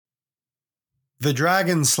The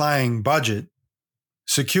dragon slaying budget,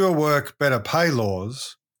 secure work, better pay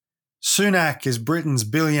laws, Sunak is Britain's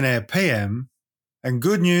billionaire PM, and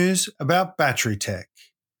good news about battery tech.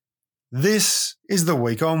 This is The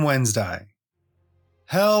Week on Wednesday.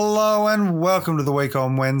 Hello and welcome to The Week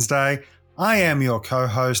on Wednesday. I am your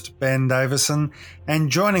co-host, Ben Davison, and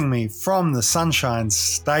joining me from the Sunshine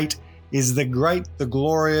State is the great, the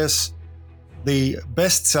glorious, the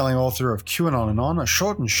best-selling author of QAnon and On, A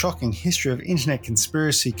Short and Shocking History of Internet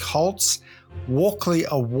Conspiracy Cults, Walkley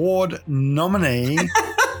Award nominee,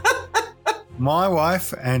 my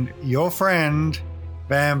wife and your friend,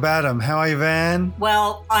 Van Badham. How are you, Van?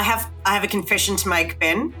 Well, I have a confession to make,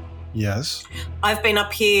 Ben. Yes. I've been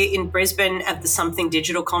up here in Brisbane at the Something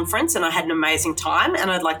Digital conference and I had an amazing time,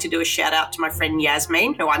 and I'd like to do a shout out to my friend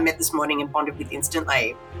Yasmin, who I met this morning and bonded with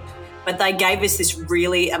instantly. But they gave us this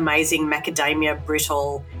really amazing macadamia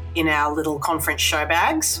brittle in our little conference show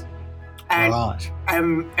bags. And right.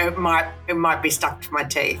 it might be stuck to my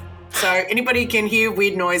teeth. So anybody can hear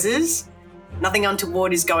weird noises, nothing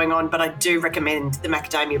untoward is going on, but I do recommend the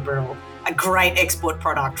macadamia brittle, a great export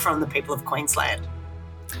product from the people of Queensland.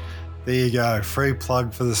 There you go. Free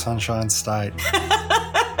plug for the Sunshine State.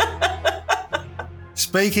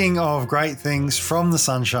 Speaking of great things from the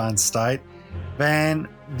Sunshine State, Van,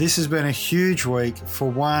 this has been a huge week for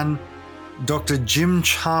one, Dr. Jim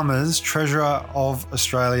Chalmers, Treasurer of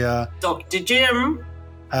Australia. Dr. Jim.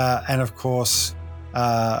 And of course,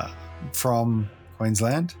 from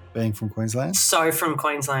Queensland, being from Queensland. So from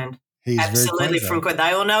Queensland. He's absolutely from Queensland.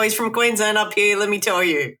 They all know he's from Queensland up here, let me tell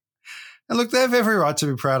you. And look, they have every right to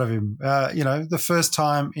be proud of him. The first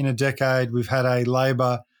time in a decade we've had a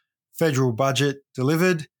Labor federal budget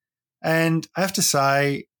delivered, and I have to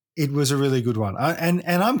say it was a really good one. And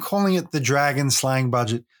I'm calling it the dragon slaying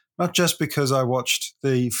budget, not just because I watched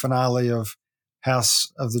the finale of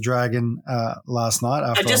House of the Dragon last night.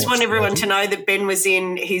 I just want everyone to know that Ben was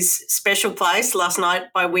in his special place last night,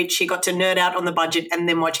 by which he got to nerd out on the budget and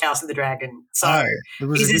then watch House of the Dragon. So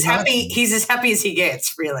he's as happy as he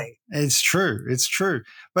gets, really. It's true.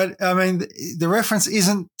 But I mean, the reference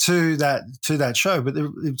isn't to that show, but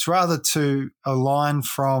it's rather to a line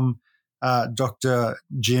from Dr.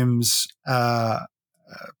 Jim's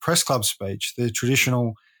press club speech, the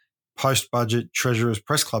traditional post-budget Treasurer's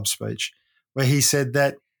press club speech, where he said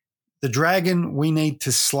that the dragon we need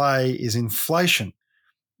to slay is inflation.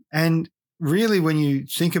 And really, when you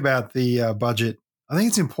think about the budget, I think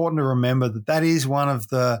it's important to remember that is one of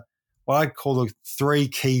the, what I call the three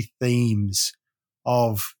key themes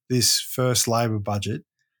of this first Labor budget,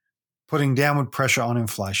 putting downward pressure on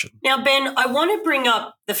inflation. Now, Ben, I want to bring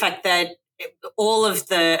up the fact that all of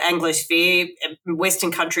the Anglosphere,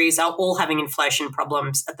 Western countries are all having inflation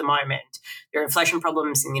problems at the moment. There are inflation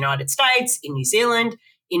problems in the United States, in New Zealand,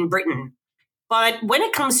 in Britain. But when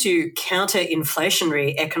it comes to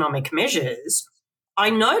counter-inflationary economic measures, I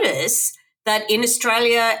notice that in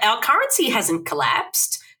Australia our currency hasn't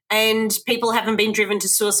collapsed and people haven't been driven to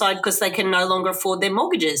suicide because they can no longer afford their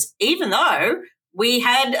mortgages, even though we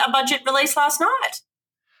had a budget release last night.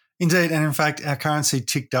 Indeed, and in fact, our currency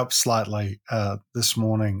ticked up slightly this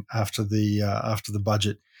morning after the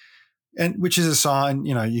budget, and which is a sign.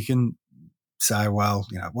 You can say, well,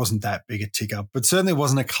 it wasn't that big a tick up, but certainly it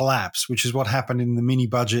wasn't a collapse, which is what happened in the mini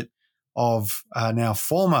budget of now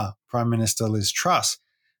former Prime Minister Liz Truss.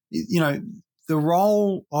 The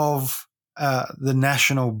role of the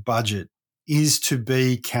national budget is to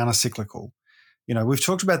be countercyclical. We've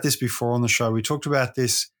talked about this before on the show. We talked about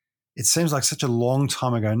this. It seems like such a long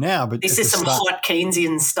time ago now, but this is some hot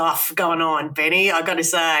Keynesian stuff going on, Benny, I got to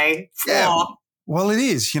say. Yeah, well, it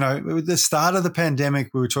is. At the start of the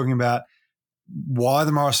pandemic, we were talking about why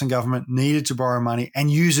the Morrison government needed to borrow money and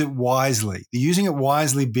use it wisely. The using it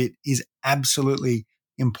wisely bit is absolutely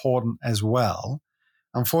important as well.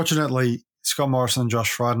 Unfortunately, Scott Morrison and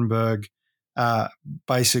Josh Frydenberg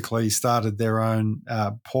basically started their own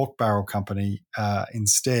pork barrel company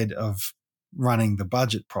instead of running the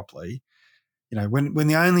budget properly. When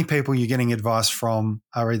the only people you're getting advice from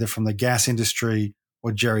are either from the gas industry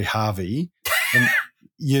or Jerry Harvey, and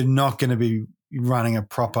you're not going to be running a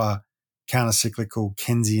proper counter-cyclical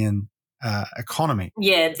Keynesian economy.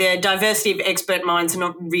 Yeah, the diversity of expert minds are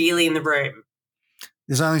not really in the room.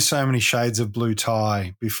 There's only so many shades of blue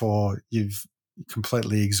tie before you've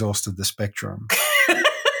completely exhausted the spectrum.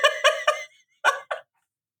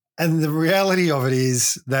 And the reality of it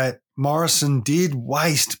is that Morrison did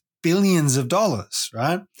waste billions of dollars,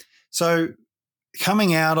 right? So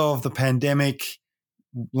coming out of the pandemic,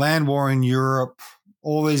 land war in Europe,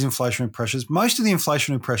 all these inflationary pressures, most of the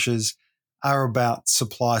inflationary pressures are about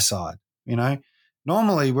supply side.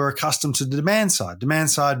 Normally, we're accustomed to the demand side. Demand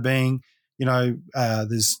side being,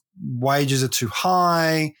 there's wages are too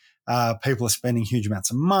high, people are spending huge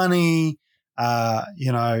amounts of money,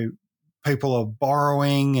 people are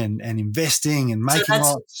borrowing and investing and making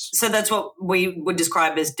lots. So that's what we would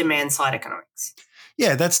describe as demand side economics.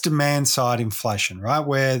 Yeah, that's demand side inflation, right?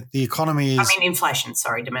 Where the economy is. Inflation,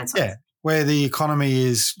 sorry, demand side. Yeah, where the economy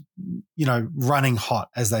is, running hot,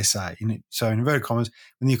 as they say. So in inverted commas,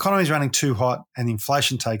 when the economy is running too hot and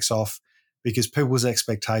inflation takes off because people's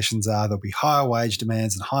expectations are there'll be higher wage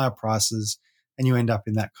demands and higher prices, and you end up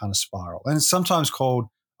in that kind of spiral. And it's sometimes called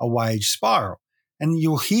a wage spiral. And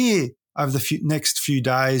you'll hear over the next few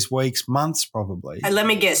days, weeks, months probably. And let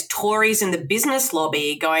me guess, Tories in the business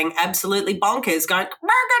lobby going absolutely bonkers, going,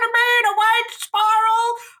 we're going to be in a wage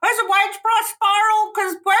spiral. There's a wage price spiral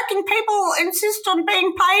because working people insist on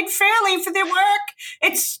being paid fairly for their work.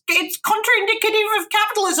 It's contraindicative of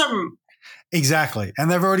capitalism. Exactly.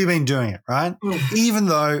 And they've already been doing it, right? Even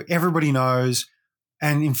though everybody knows,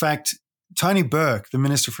 and in fact, Tony Burke, the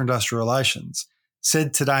Minister for Industrial Relations,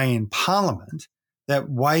 said today in Parliament that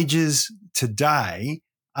wages today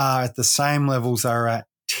are at the same levels they were at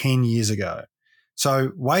 10 years ago.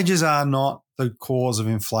 So wages are not the cause of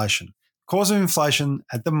inflation. The cause of inflation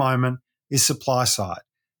at the moment is supply side.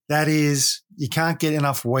 That is, you can't get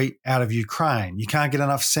enough wheat out of Ukraine. You can't get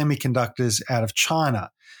enough semiconductors out of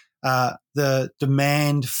China. The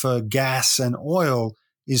demand for gas and oil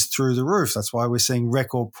is through the roof. That's why we're seeing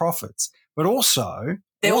record profits. But also...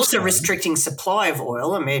 They're also restricting supply of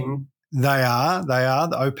oil. They are.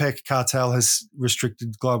 The OPEC cartel has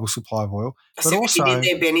restricted global supply of oil. But also,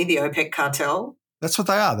 there, Benny, the OPEC cartel? That's what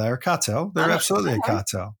they are. They're a cartel. They're absolutely a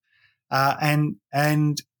cartel.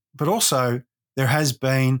 But also there has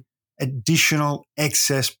been additional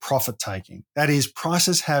excess profit taking. That is,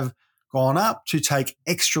 prices have gone up to take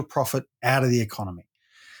extra profit out of the economy.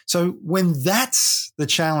 So when that's the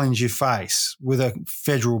challenge you face with a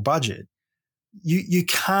federal budget, you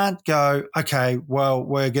can't go, okay, well,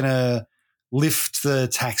 we're going to lift the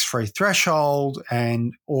tax-free threshold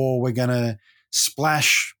or we're going to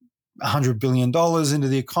splash $100 billion into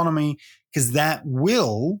the economy, because that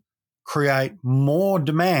will create more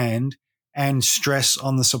demand and stress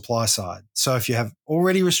on the supply side. So if you have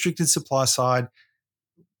already restricted supply side,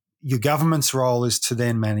 your government's role is to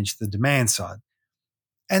then manage the demand side.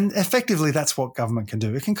 And effectively, that's what government can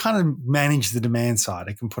do. It can kind of manage the demand side.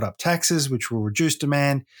 It can put up taxes, which will reduce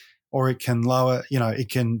demand, or it can lower, it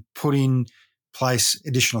can put in place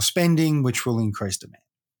additional spending, which will increase demand.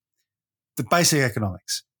 The basic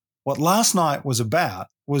economics. What last night was about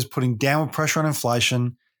was putting downward pressure on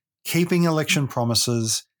inflation, keeping election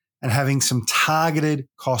promises, and having some targeted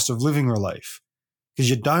cost of living relief, because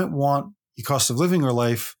you don't want your cost of living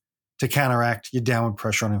relief to counteract your downward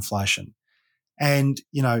pressure on inflation. And,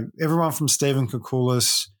 everyone from Stephen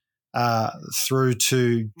Koukoulas through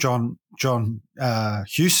to John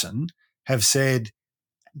Hewson have said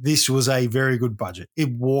this was a very good budget. It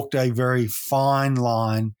walked a very fine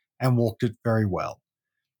line and walked it very well,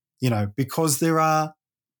 because there are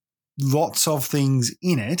lots of things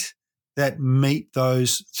in it that meet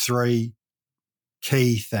those three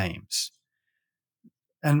key themes.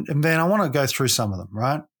 And Ben, I want to go through some of them,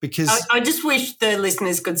 right? Because I just wish the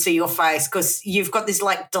listeners could see your face, because you've got this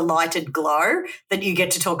delighted glow that you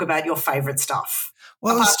get to talk about your favourite stuff.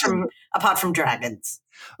 Well, apart from dragons.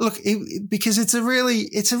 Look, because it's a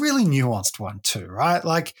really nuanced one too, right?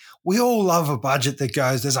 Like, we all love a budget that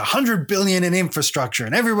goes, there's $100 billion in infrastructure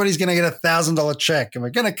and everybody's going to get $1,000 check and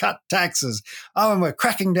we're going to cut taxes. Oh, and we're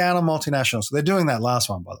cracking down on multinationals. So they're doing that last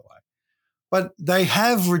one, by the way. But they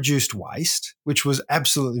have reduced waste, which was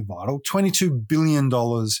absolutely vital. $22 billion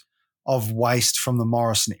of waste from the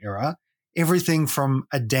Morrison era. Everything from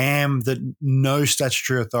a dam that no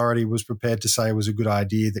statutory authority was prepared to say was a good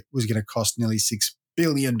idea that was going to cost nearly $6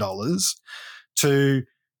 billion to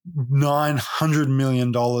 $900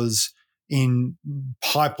 million in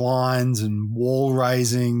pipelines and wall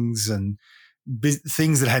raisings and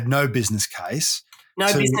things that had no business case. No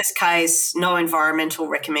business case, no environmental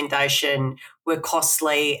recommendation, were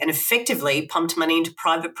costly and effectively pumped money into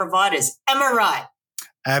private providers. Am I right?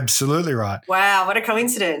 Absolutely right. Wow, what a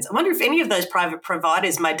coincidence. I wonder if any of those private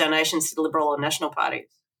providers made donations to the Liberal or National parties.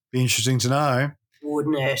 Be interesting to know.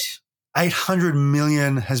 Wouldn't it? $800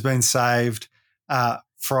 million has been saved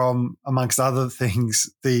from, amongst other things,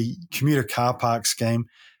 the commuter car park scheme.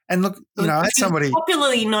 And look, I had somebody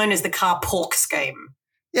popularly known as the car pork scheme.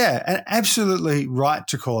 Yeah, and absolutely right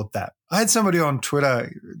to call it that. I had somebody on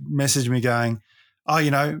Twitter message me going,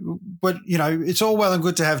 it's all well and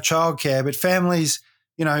good to have childcare, but families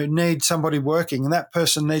need somebody working, and that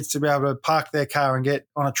person needs to be able to park their car and get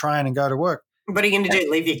on a train and go to work. What are you going to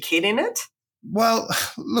do? Leave your kid in it? Well,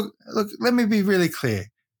 look, let me be really clear.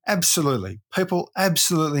 Absolutely. People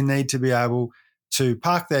absolutely need to be able to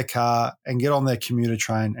park their car and get on their commuter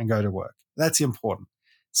train and go to work. That's important.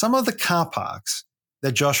 Some of the car parks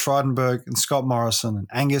that Josh Frydenberg and Scott Morrison and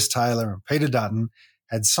Angus Taylor and Peter Dutton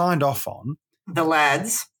had signed off on, the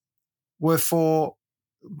lads, were for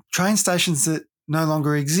train stations that no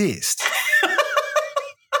longer exist.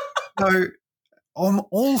 So on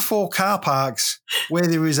all 4 car parks where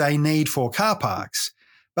there is a need for car parks,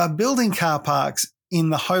 but building car parks in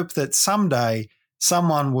the hope that someday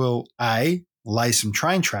someone will A, lay some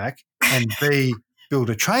train track, and B, build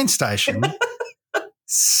a train station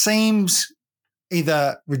seems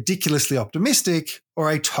either ridiculously optimistic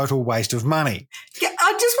or a total waste of money. Yeah,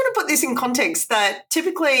 I just want to put this in context that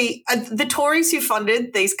typically the Tories who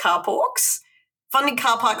funded these car parks, funding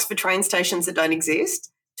car parks for train stations that don't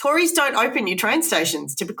exist, Tories don't open new train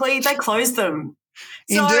stations. Typically, they close them.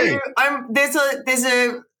 Indeed.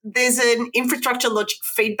 So there's an infrastructure logic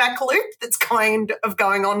feedback loop that's kind of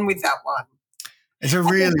going on with that one. It's a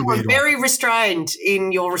really weird one. Very restrained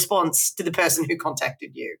in your response to the person who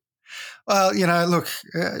contacted you. Well,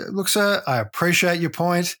 look, sir, I appreciate your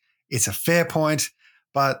point. It's a fair point,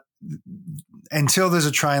 but until there's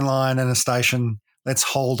a train line and a station, let's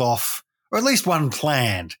hold off, or at least one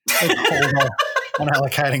planned. Let's hold off on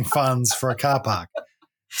allocating funds for a car park.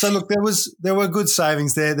 So, look, there were good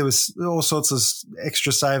savings there. There was all sorts of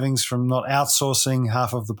extra savings from not outsourcing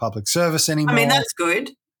half of the public service anymore. I mean, that's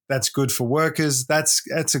good. That's good for workers. That's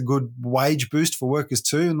a good wage boost for workers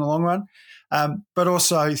too in the long run. But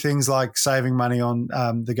also things like saving money on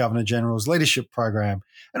the Governor General's leadership program,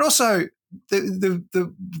 and also the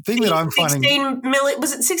thing that I'm finding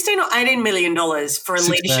was it $16 or $18 million for a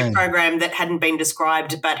 16. leadership program that hadn't been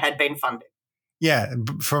described but had been funded. Yeah,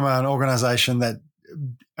 from an organisation that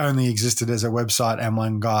only existed as a website and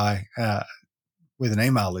one guy with an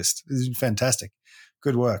email list. This is fantastic.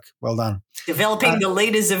 Good work. Well done. Developing the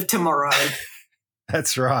leaders of tomorrow.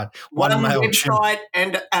 That's right. One website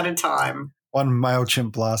and at a time. One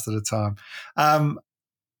MailChimp blast at a time.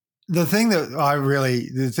 The thing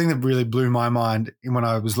that really blew my mind when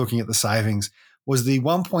I was looking at the savings was the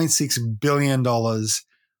 $1.6 billion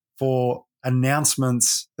for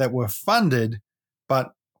announcements that were funded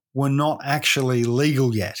but were not actually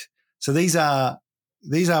legal yet. So these are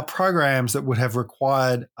programs that would have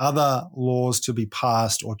required other laws to be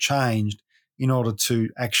passed or changed in order to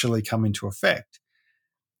actually come into effect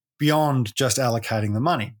beyond just allocating the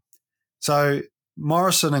money. So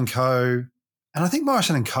Morrison and Co., and I think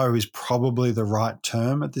Morrison and Co. is probably the right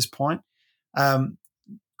term at this point. Or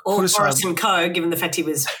Morrison Co., given the fact he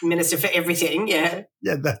was Minister for Everything, yeah.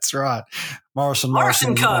 Yeah, that's right. Morrison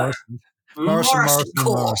Co.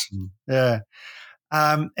 Morrison. Yeah.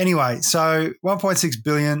 Anyway, so $1.6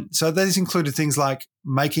 billion. So these included things like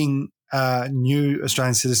making new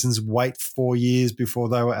Australian citizens wait 4 years before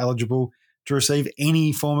they were eligible to receive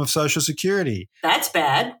any form of social security. That's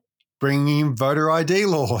bad. Bringing in voter ID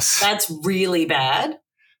laws. That's really bad.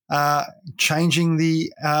 Changing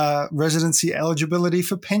the residency eligibility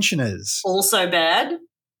for pensioners. Also bad.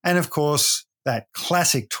 And, of course, that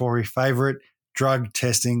classic Tory favourite, drug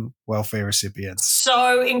testing welfare recipients.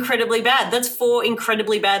 So incredibly bad. That's 4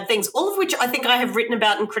 incredibly bad things, all of which I think I have written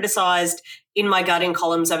about and criticised in my Guardian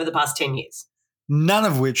columns over the past 10 years. None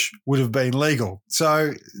of which would have been legal.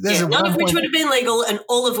 So none of which would have been legal, and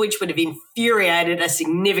all of which would have infuriated a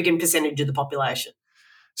significant percentage of the population.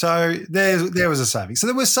 So there was a saving. So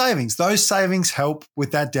there were savings. Those savings help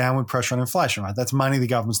with that downward pressure on inflation, right? That's money the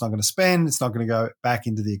government's not going to spend. It's not going to go back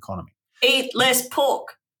into the economy. Eat less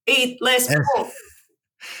pork. Eat less pork.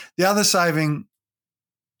 The other saving.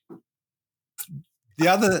 The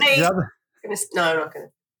other. No, I'm not going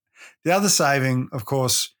to. The other saving, of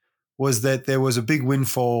course, was that there was a big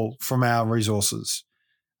windfall from our resources.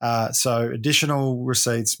 So additional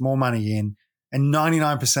receipts, more money in, and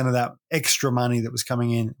 99% of that extra money that was coming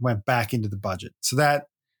in went back into the budget. So that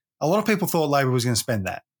a lot of people thought Labor was going to spend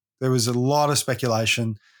that. There was a lot of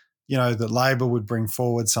speculation, that Labor would bring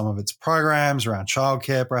forward some of its programs around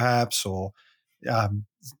childcare perhaps, or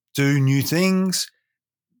do new things.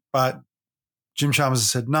 But Jim Chalmers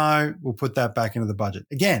said, no, we'll put that back into the budget.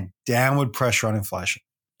 Again, downward pressure on inflation.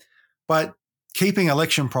 But keeping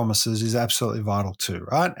election promises is absolutely vital too,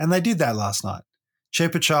 right? And they did that last night.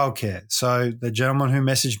 Cheaper childcare. So the gentleman who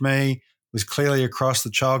messaged me was clearly across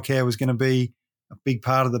that childcare was going to be a big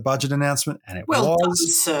part of the budget announcement, and it was. Well done,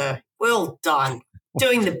 sir. Well done.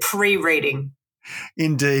 Doing the pre-reading.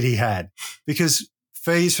 Indeed he had. Because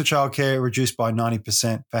fees for childcare reduced by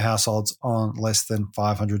 90% for households on less than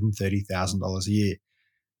 $530,000 a year.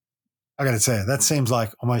 I got to tell you, that seems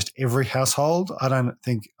like almost every household. I don't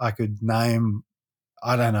think I could name.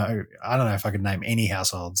 I don't know if I could name any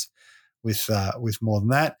households with more than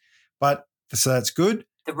that. But so that's good.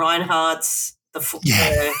 The Reinhardts,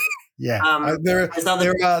 yeah.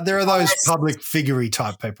 There are those public figure-y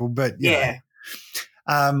type people, but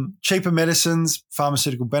cheaper medicines,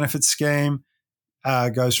 pharmaceutical benefits scheme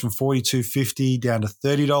goes from $42.50 down to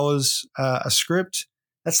 $30 a script.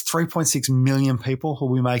 That's 3.6 million people who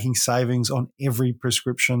will be making savings on every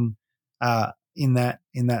prescription in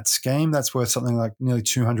that scheme. That's worth something like nearly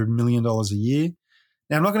 $200 million a year.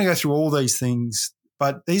 Now, I'm not going to go through all these things,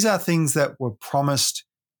 but these are things that were promised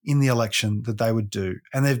in the election that they would do,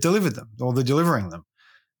 and they've delivered them, or they're delivering them.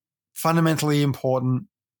 Fundamentally important,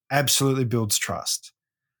 absolutely builds trust.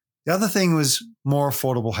 The other thing was more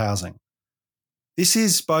affordable housing. This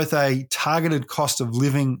is both a targeted cost of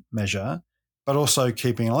living measure, but also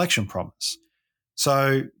keeping an election promise.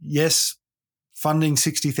 So, yes, funding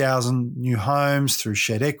 60,000 new homes through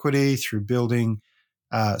shared equity, through building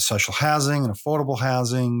social housing and affordable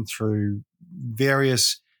housing, through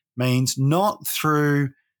various means, not through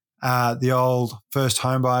the old first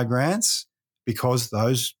home buyer grants, because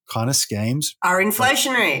those kind of schemes are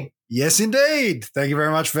inflationary. Yes, indeed. Thank you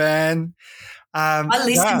very much, Van. I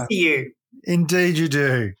listen to you. Indeed you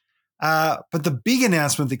do. But the big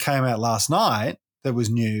announcement that came out last night that was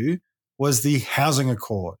new was the Housing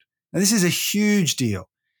Accord. Now, this is a huge deal.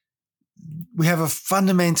 We have a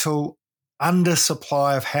fundamental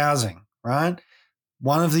undersupply of housing, right?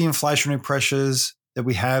 One of the inflationary pressures that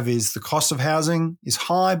we have is the cost of housing is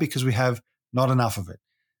high because we have not enough of it.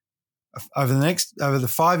 Over the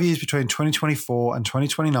 5 years between 2024 and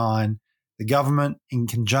 2029, the government, in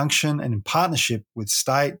conjunction and in partnership with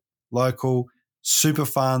state, local, super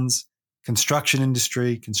funds, construction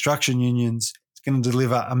industry, construction unions, is going to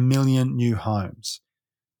deliver 1 million new homes.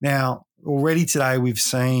 Now, already today we've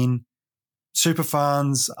seen super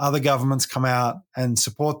funds, other governments come out and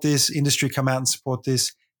support this, industry come out and support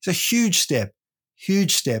this. It's a huge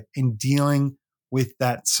step in dealing with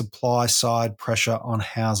that supply side pressure on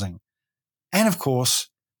housing. And of course,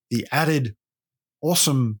 the added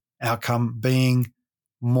awesome outcome being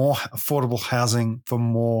more affordable housing for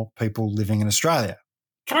more people living in Australia.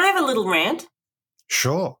 Can I have a little rant?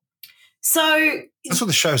 Sure. So that's what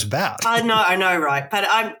the show's about. I know, right? But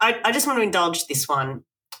I just want to indulge this one,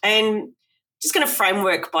 and just going to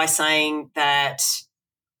framework by saying that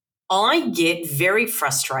I get very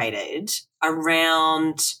frustrated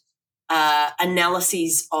around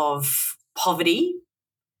analyses of poverty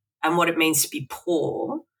and what it means to be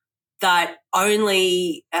poor that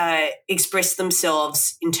only express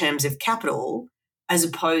themselves in terms of capital as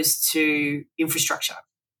opposed to infrastructure.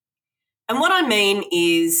 And what I mean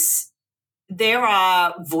is there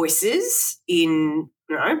are voices in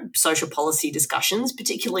social policy discussions,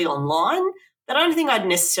 particularly online, that I don't think I'd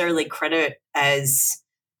necessarily credit as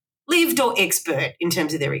lived or expert in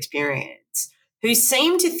terms of their experience, who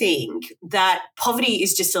seem to think that poverty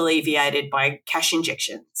is just alleviated by cash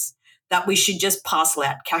injections, that we should just parcel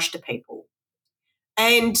out cash to people.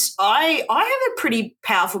 And I have a pretty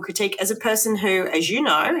powerful critique as a person who, as you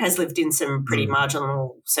know, has lived in some pretty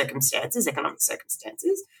marginal circumstances, economic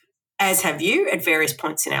circumstances, as have you at various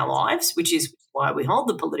points in our lives, which is why we hold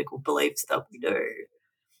the political beliefs that we do.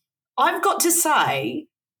 I've got to say,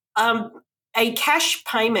 a cash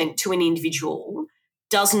payment to an individual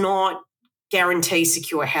does not guarantee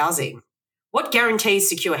secure housing. What guarantees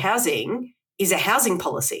secure housing is a housing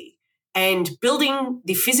policy and building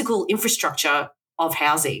the physical infrastructure of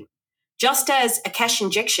housing. Just as a cash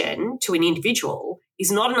injection to an individual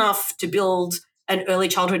is not enough to build an early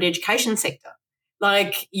childhood education sector.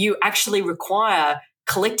 Like, you actually require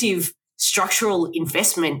collective structural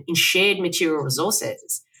investment in shared material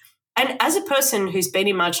resources. And as a person who's been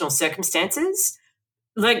in marginal circumstances,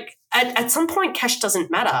 like at some point cash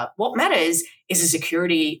doesn't matter. What matters is a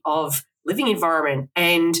security of living environment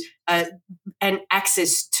and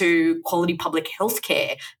access to quality public health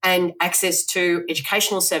care and access to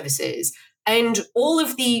educational services and all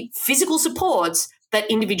of the physical supports that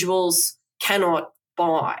individuals cannot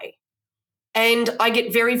buy. And I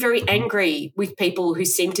get very, very angry with people who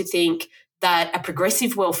seem to think that a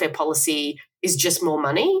progressive welfare policy is just more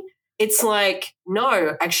money. It's like,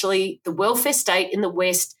 no, actually, the welfare state in the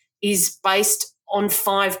West is based on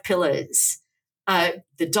 5 pillars.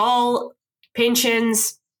 The dole,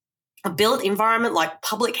 pensions, a built environment like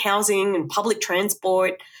public housing and public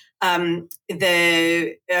transport,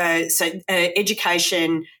 education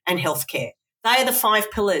and healthcare. They are the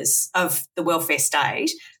 5 pillars of the welfare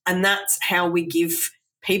state, and that's how we give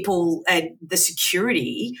people the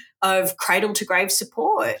security of cradle-to-grave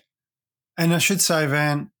support. And I should say,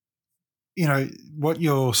 Van, what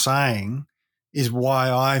you're saying is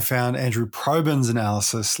why I found Andrew Probyn's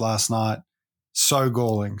analysis last night so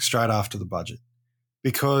galling straight after the budget.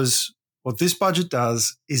 Because what this budget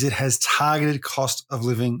does is it has targeted cost of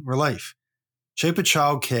living relief. Cheaper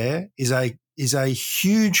childcare is a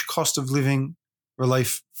huge cost of living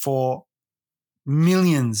relief for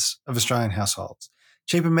millions of Australian households.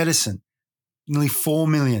 Cheaper medicine, nearly 4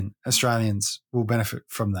 million Australians will benefit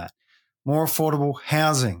from that. More affordable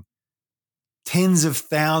housing, tens of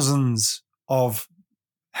thousands of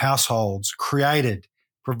households provided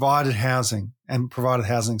housing and provided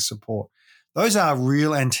housing support. Those are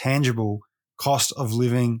real and tangible cost of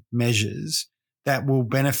living measures that will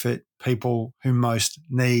benefit people who most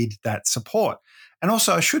need that support. And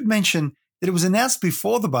also, I should mention that it was announced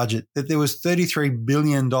before the budget that there was $33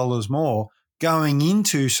 billion more going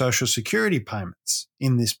into social security payments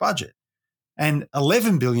in this budget. And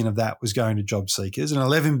 11 billion of that was going to job seekers and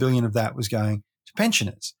 11 billion of that was going to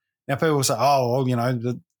pensioners. Now, people will say, oh,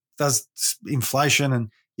 well, does inflation, and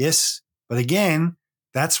yes, but again,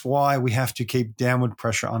 that's why we have to keep downward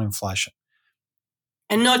pressure on inflation.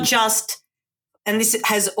 And not just, and this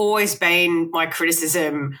has always been my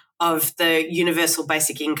criticism of the universal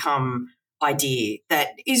basic income idea that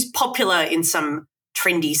is popular in some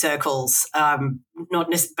trendy circles,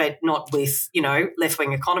 but not with,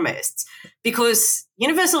 left-wing economists, because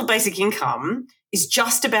universal basic income is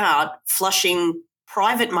just about flushing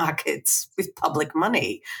private markets with public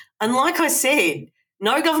money. And like I said,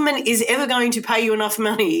 no government is ever going to pay you enough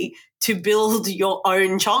money to build your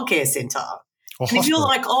own childcare centre. And if you're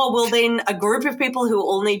like, oh, well, then a group of people who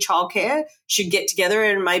all need childcare should get together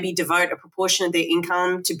and maybe devote a proportion of their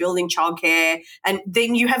income to building childcare, and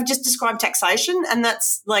then you have just described taxation, and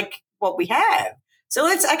that's like what we have. So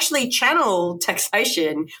let's actually channel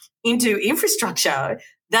taxation into infrastructure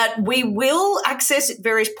that we will access at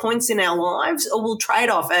various points in our lives, or we'll trade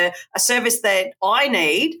off a service that I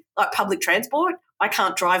need, like public transport. I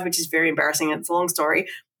can't drive, which is very embarrassing. It's a long story.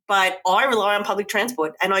 But I rely on public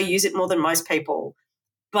transport and I use it more than most people.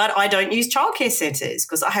 But I don't use childcare centres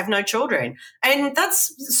because I have no children. And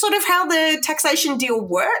that's sort of how the taxation deal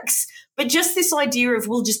works. But just this idea of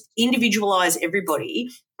we'll just individualise everybody,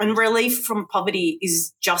 and relief from poverty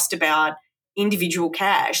is just about individual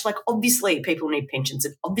cash. Like, obviously people need pensions,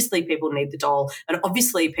 and obviously people need the dole, and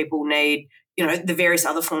obviously people need, the various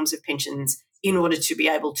other forms of pensions in order to be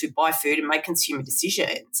able to buy food and make consumer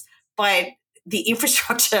decisions. But the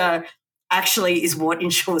infrastructure actually is what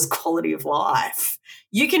ensures quality of life.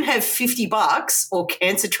 You can have $50 or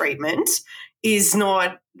cancer treatment is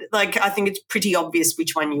not, like, I think it's pretty obvious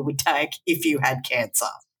which one you would take if you had cancer.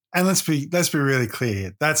 And let's be really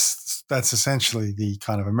clear. That's essentially the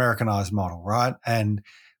kind of Americanized model, right? And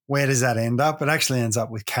where does that end up? It actually ends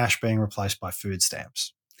up with cash being replaced by food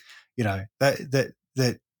stamps.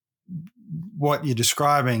 That what you're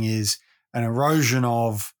describing is an erosion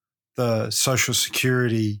of the social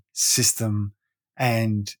security system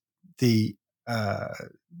and the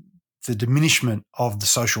diminishment of the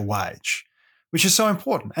social wage, which is so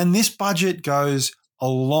important. And this budget goes a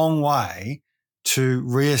long way to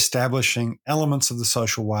re-establishing elements of the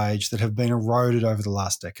social wage that have been eroded over the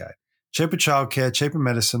last decade. Cheaper childcare, cheaper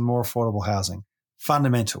medicine, more affordable housing,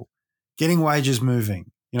 fundamental. Getting wages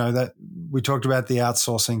moving. That we talked about the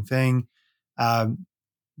outsourcing thing, the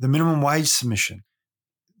minimum wage submission.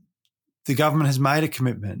 The government has made a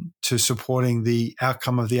commitment to supporting the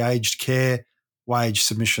outcome of the aged care wage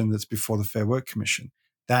submission that's before the Fair Work Commission.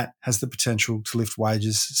 That has the potential to lift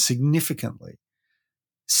wages significantly.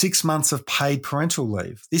 6 months of paid parental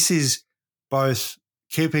leave. This is both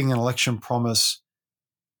keeping an election promise,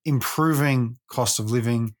 improving cost of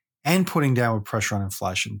living, and putting downward pressure on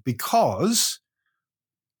inflation, because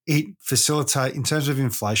it facilitates, in terms of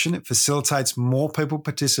inflation, it facilitates more people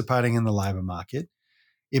participating in the labour market.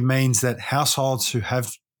 It means that households who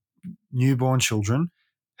have newborn children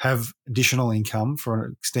have additional income for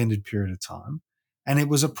an extended period of time. And it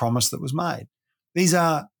was a promise that was made. These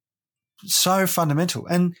are so fundamental.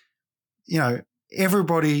 And,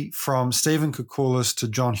 everybody from Stephen Koukoulas to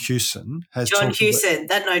John Hewson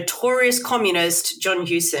that notorious communist John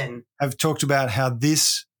Hewson, have talked about how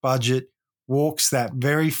this budget walks that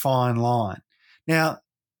very fine line. Now,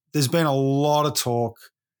 there's been a lot of talk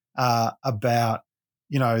about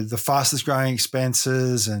the fastest growing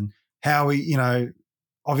expenses and how we,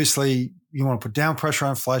 obviously you want to put down pressure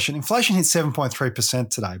on inflation. Inflation hit 7.3%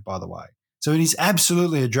 today, by the way. So it is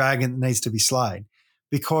absolutely a dragon that needs to be slayed,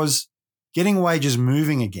 because getting wages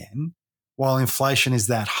moving again while inflation is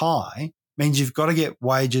that high means you've got to get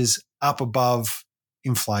wages up above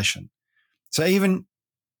inflation. So even,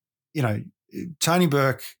 Tony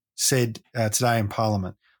Burke said today in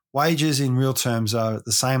Parliament, wages in real terms are at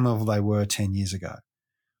the same level they were 10 years ago.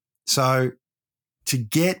 So to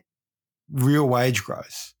get real wage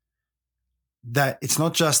growth, that it's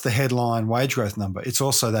not just the headline wage growth number, it's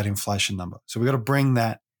also that inflation number. So we've got to bring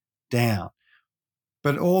that down.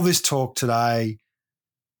 But all this talk today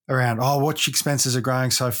around, watch expenses are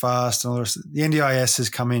growing so fast and all the rest, the NDIS has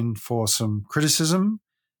come in for some criticism,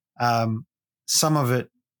 some of it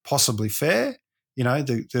possibly fair. We've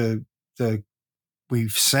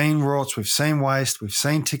seen rorts, we've seen waste, we've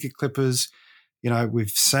seen ticket clippers, we've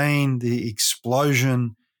seen the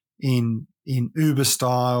explosion in Uber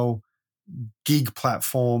style gig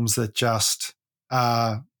platforms that just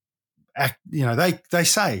they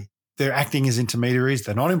say they're acting as intermediaries.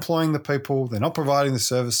 They're not employing the people. They're not providing the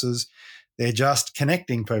services. They're just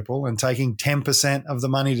connecting people and taking 10% of the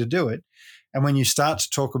money to do it. And when you start to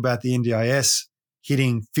talk about the NDIS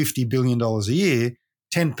hitting $50 billion a year,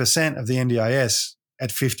 10% of the NDIS at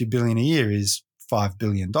 $50 billion a year is $5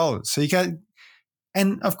 billion. So you go,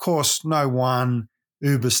 and of course, no one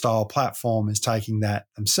Uber-style platform is taking that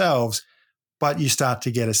themselves, but you start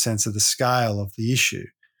to get a sense of the scale of the issue.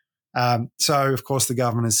 So, of course, the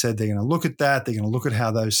government has said they're going to look at that. They're going to look at how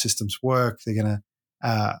those systems work. They're going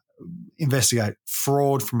to investigate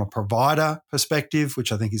fraud from a provider perspective,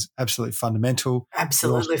 which I think is absolutely fundamental.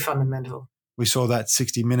 Absolutely fundamental. We saw that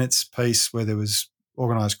 60 Minutes piece where there was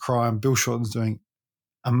organised crime. Bill Shorten's doing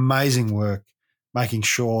amazing work making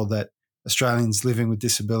sure that Australians living with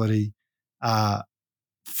disability are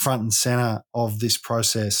front and centre of this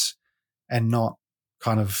process and not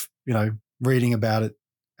kind of, reading about it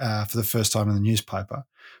for the first time in the newspaper.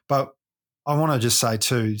 But I want to just say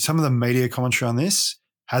too, some of the media commentary on this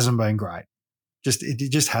hasn't been great.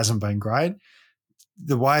 It just hasn't been great.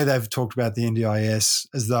 The way they've talked about the NDIS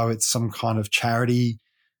as though it's some kind of charity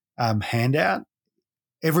handout,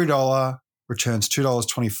 every dollar returns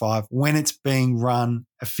 $2.25 when it's being run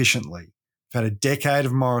efficiently. We've had a decade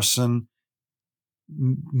of Morrison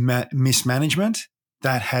mismanagement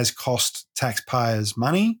that has cost taxpayers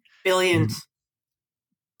money. Billions.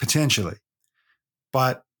 Potentially.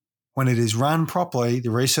 But when it is run properly, the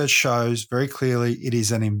research shows very clearly it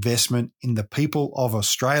is an investment in the people of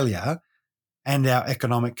Australia and our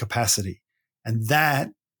economic capacity. And that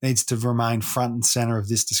needs to remain front and centre of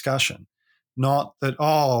this discussion. Not that,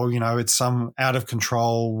 it's some out of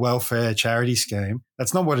control welfare charity scheme.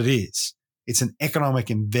 That's not what it is. It's an economic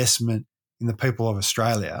investment in the people of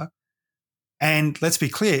Australia. And let's be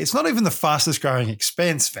clear, it's not even the fastest growing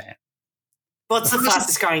expense, Van. What's the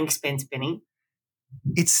fastest growing expense, Benny?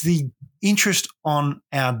 It's the interest on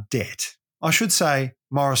our debt. I should say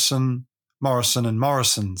Morrison and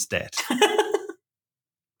Morrison's debt.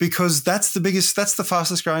 Because that's the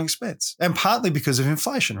fastest growing expense, and partly because of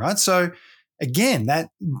inflation, right? So again,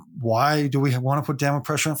 why do we want to put downward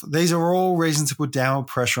pressure on? These are all reasons to put downward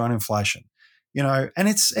pressure on inflation, and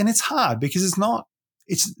it's hard because it's not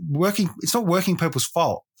working people's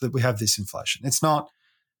fault that we have this inflation. It's not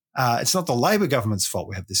the Labor government's fault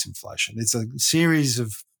we have this inflation. It's a series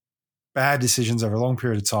of bad decisions over a long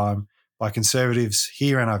period of time by Conservatives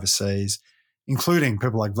here and overseas, including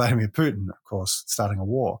people like Vladimir Putin, of course, starting a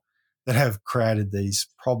war, that have created these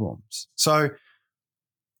problems. So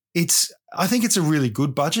I think it's a really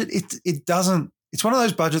good budget. It's one of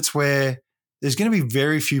those budgets where there's going to be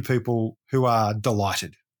very few people who are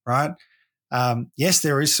delighted, right? Yes,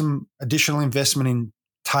 there is some additional investment in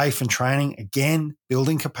TAFE and training, again,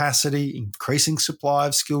 building capacity, increasing supply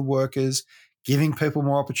of skilled workers, giving people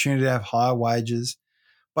more opportunity to have higher wages.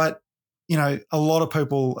 But, a lot of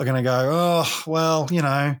people are going to go,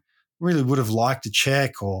 really would have liked a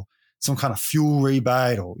check or some kind of fuel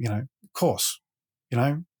rebate or, of course,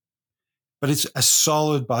 but it's a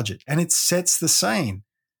solid budget and it sets the scene.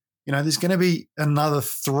 There's going to be another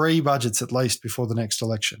 3 budgets at least before the next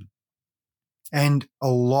election. And a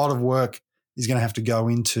lot of work is going to have to go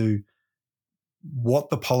into what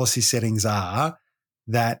the policy settings are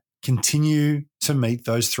that continue to meet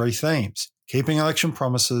those 3 themes: keeping election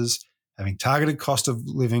promises, having targeted cost of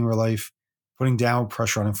living relief, putting downward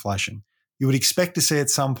pressure on inflation. You would expect to see at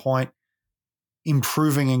some point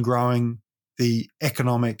improving and growing the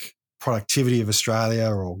economic productivity of Australia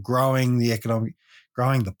or growing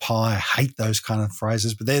the pie. I hate those kind of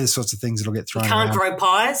phrases, but they're the sorts of things that'll get thrown around. You can't grow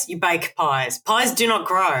pies, you bake pies. Pies do not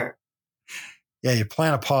grow. Yeah, you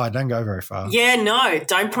plant a pie, don't go very far. Yeah, no,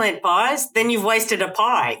 don't plant pies. Then you've wasted a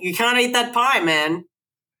pie. You can't eat that pie, man.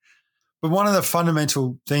 But one of the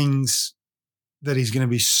fundamental things that is going to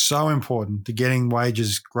be so important to getting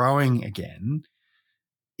wages growing again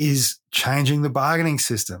is changing the bargaining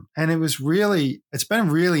system. And it's been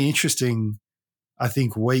a really interesting, I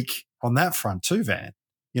think, week on that front too, Van,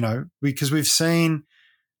 because we've seen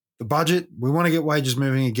the budget. We want to get wages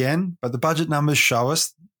moving again, but the budget numbers show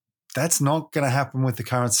us that's not going to happen with the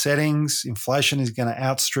current settings. Inflation is going to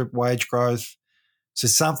outstrip wage growth. So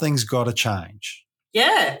something's got to change.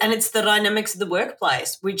 Yeah, and it's the dynamics of the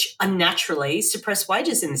workplace which unnaturally suppress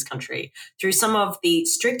wages in this country through some of the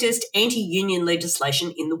strictest anti-union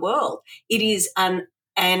legislation in the world. It is an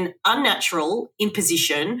unnatural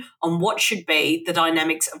imposition on what should be the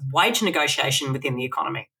dynamics of wage negotiation within the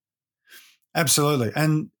economy. Absolutely.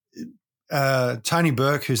 And Tony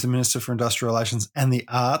Burke, who's the Minister for Industrial Relations and the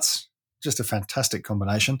Arts, just a fantastic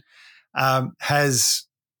combination, has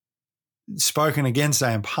spoken again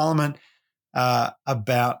today in Parliament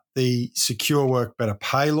about the Secure Work Better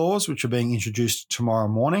Pay laws, which are being introduced tomorrow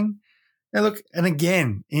morning. Now, look, and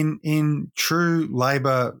again, in true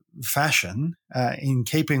Labor fashion, in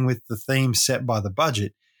keeping with the theme set by the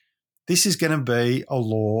budget, this is going to be a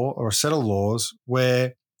law or a set of laws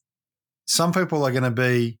where some people are going to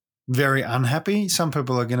be very unhappy, some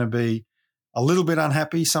people are going to be a little bit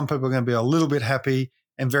unhappy, some people are going to be a little bit happy,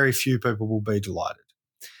 and very few people will be delighted.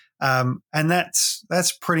 And that's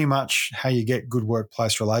pretty much how you get good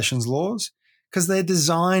workplace relations laws, because they're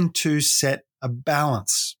designed to set a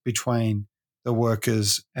balance between the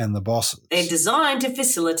workers and the bosses. They're designed to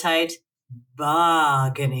facilitate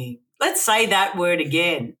bargaining. Let's say that word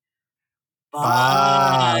again.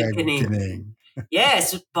 Bargaining.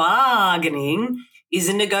 Yes, bargaining is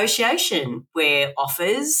a negotiation where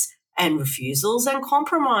offers and refusals and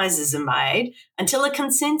compromises are made until a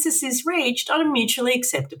consensus is reached on a mutually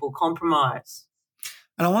acceptable compromise.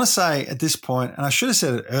 And I want to say at this point, and I should have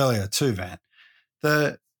said it earlier too, Van,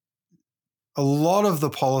 a lot of the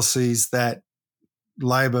policies that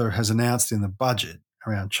Labor has announced in the budget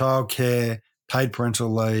around childcare, paid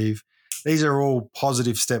parental leave, these are all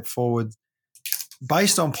positive step forward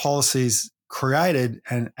based on policies created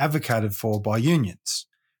and advocated for by unions,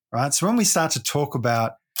 right? So when we start to talk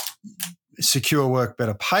about Secure Work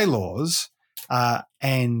Better Pay laws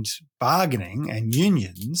and bargaining and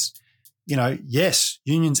unions, yes,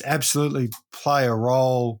 unions absolutely play a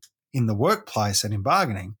role in the workplace and in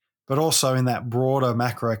bargaining, but also in that broader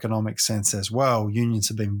macroeconomic sense as well. Unions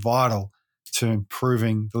have been vital to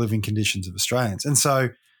improving the living conditions of Australians. And so,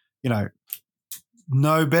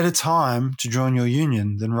 no better time to join your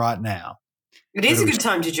union than right now. It is a good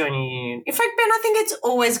time to join your union. In fact, Ben, I think it's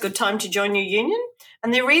always a good time to join your union,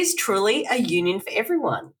 and there is truly a union for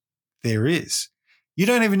everyone. There is. You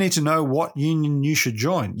don't even need to know what union you should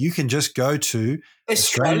join. You can just go to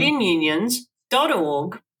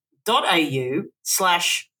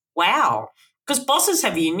australianunions.org.au/wow. Because bosses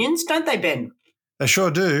have unions, don't they, Ben? They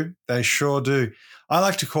sure do. They sure do. I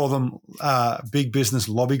like to call them big business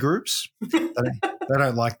lobby groups. They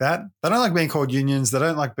don't like that. They don't like being called unions. They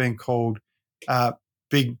don't like being called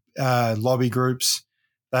big lobby groups.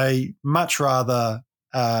 They much rather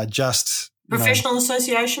just professional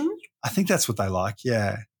associations. I think that's what they like.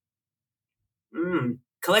 Yeah.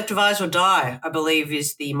 Collectivise or die, I believe,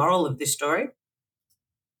 is the moral of this story.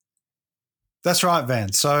 That's right,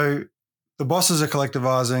 Van. So the bosses are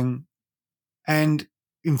collectivising, and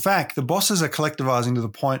in fact, the bosses are collectivising to the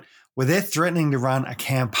point where they're threatening to run a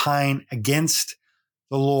campaign against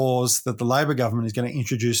the laws that the Labor government is going to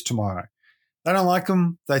introduce tomorrow. They don't like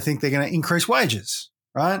them. They think they're going to increase wages,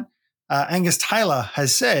 right? Angus Taylor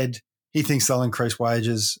has said he thinks they'll increase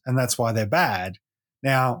wages and that's why they're bad.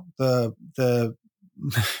 Now, the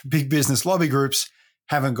big business lobby groups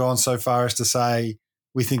haven't gone so far as to say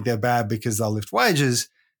we think they're bad because they'll lift wages.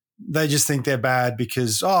 They just think they're bad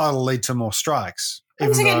because, it'll lead to more strikes. So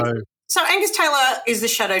Angus Taylor is the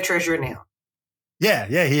shadow treasurer now. Yeah,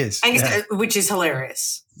 he is. Which is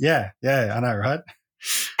hilarious. Yeah, I know, right?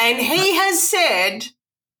 And he has said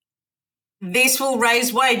this will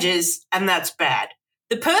raise wages and that's bad.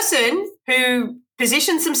 The person who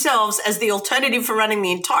positions themselves as the alternative for running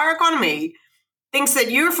the entire economy thinks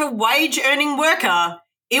that you're a wage-earning worker,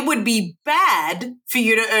 it would be bad for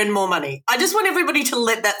you to earn more money. I just want everybody to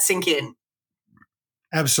let that sink in.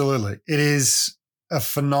 Absolutely. It is a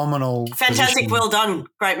phenomenal Fantastic. position. Well done.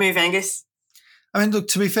 Great move, Angus. I mean, look,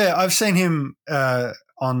 to be fair, I've seen him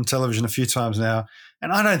on television a few times now,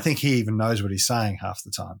 and I don't think he even knows what he's saying half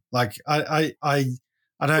the time. Like, I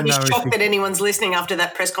don't know. He's shocked that anyone's listening after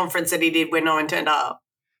that press conference that he did where no one turned up.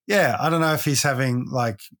 Yeah, I don't know if he's having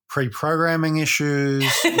like pre-programming issues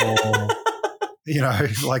or,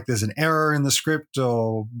 like there's an error in the script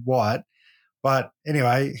or what. But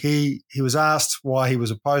anyway, he was asked why he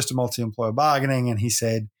was opposed to multi-employer bargaining, and he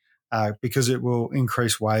said because it will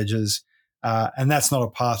increase wages, and that's not a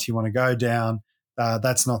path you want to go down.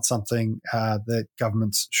 That's not something that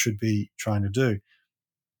governments should be trying to do.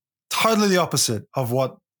 Totally the opposite of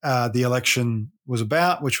what the election was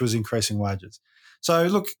about, which was increasing wages. So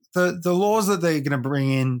look, the laws that they're going to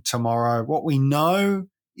bring in tomorrow, what we know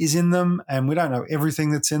is in them, and we don't know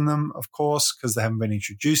everything that's in them, of course, because they haven't been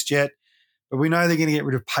introduced yet, but we know they're going to get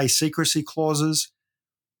rid of pay secrecy clauses.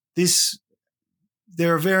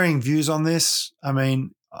 There are varying views on this. I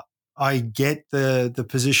mean, I get the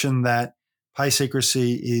position that pay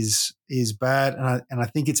secrecy is bad, and I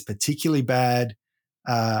think it's particularly bad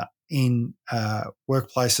in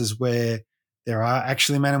workplaces where there are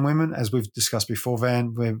actually men and women. As we've discussed before,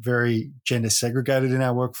 Van, we're very gender segregated in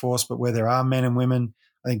our workforce, but where there are men and women,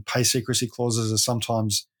 I think pay secrecy clauses are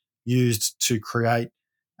sometimes used to create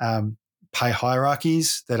pay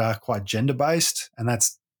hierarchies that are quite gender-based, and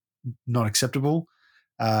that's not acceptable.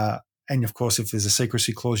 And, of course, if there's a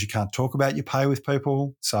secrecy clause, you can't talk about your pay with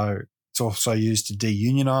people. So it's also used to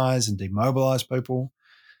de-unionize and demobilize people.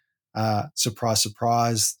 Surprise,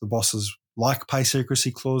 surprise, the bosses like pay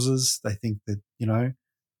secrecy clauses. They think that,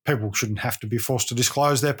 people shouldn't have to be forced to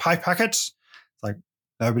disclose their pay packets. It's like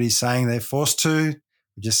nobody's saying they're forced to.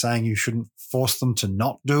 We're just saying you shouldn't force them to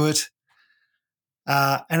not do it.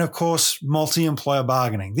 And, of course, multi-employer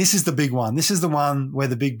bargaining. This is the big one. This is the one where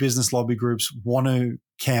the big business lobby groups want to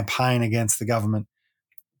campaign against the government.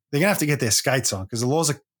 They're going to have to get their skates on because the laws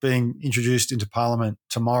are being introduced into Parliament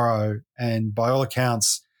tomorrow, and by all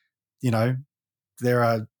accounts, there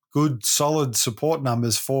are good, solid support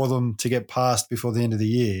numbers for them to get passed before the end of the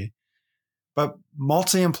year. But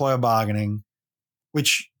multi-employer bargaining,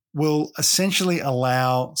 which will essentially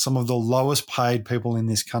allow some of the lowest paid people in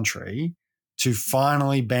this country to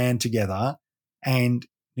finally band together and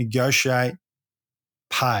negotiate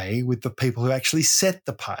pay with the people who actually set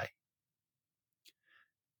the pay.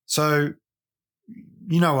 So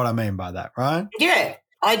you know what I mean by that, right? Yeah,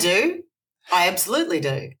 I do. I absolutely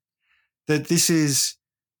do. That this is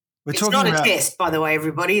 – it's not a test, by the way,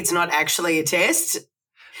 everybody. It's not actually a test.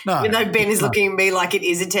 No. Even though Ben is looking at me like it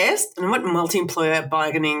is a test. And what multi-employer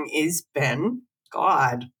bargaining is, Ben,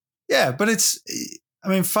 God. Yeah, but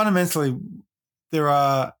fundamentally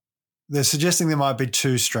they're suggesting there might be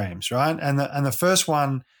two streams, right? And the first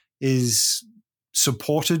one is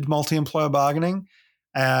supported multi-employer bargaining,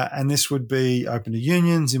 and this would be open to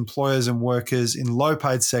unions, employers and workers in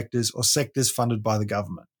low-paid sectors or sectors funded by the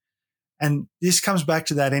government. And this comes back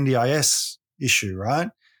to that NDIS issue, right?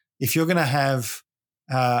 If you're going to have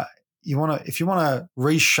if you want to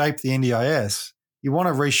reshape the NDIS, you want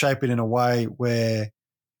to reshape it in a way where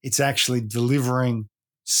it's actually delivering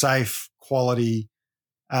safe, quality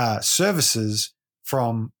services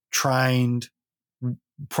from trained,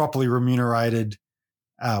 properly remunerated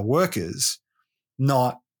workers,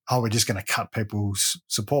 not, we're just going to cut people's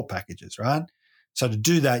support packages, right? So to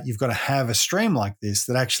do that, you've got to have a stream like this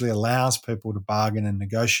that actually allows people to bargain and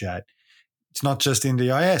negotiate. It's not just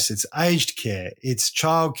NDIS, it's aged care, it's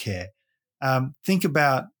childcare. Think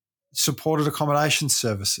about supported accommodation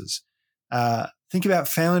services. Think about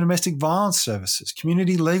family and domestic violence services,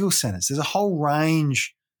 community legal centres. There's a whole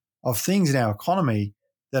range of things in our economy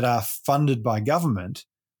that are funded by government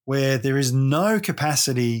where there is no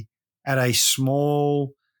capacity at a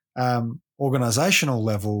small organisational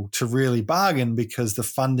level to really bargain because the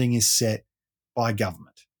funding is set by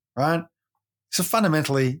government, right? So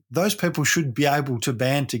fundamentally, those people should be able to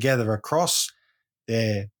band together across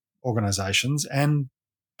their organisations and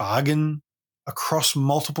bargain across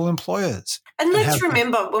multiple employers. And let's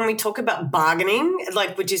remember when we talk about bargaining,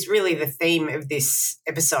 which is really the theme of this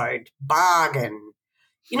episode, bargain.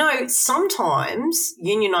 Sometimes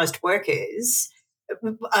unionised workers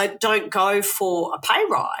don't go for a pay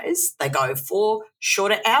rise. They go for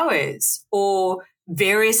shorter hours or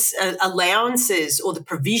various allowances or the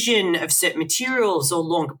provision of certain materials or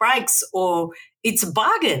longer breaks, or it's a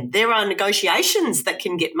bargain. There are negotiations that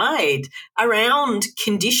can get made around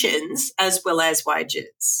conditions as well as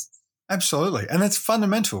wages. Absolutely. And that's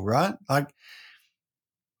fundamental, right?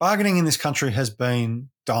 Bargaining in this country has been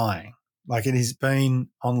dying. It has been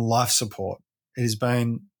on life support. It has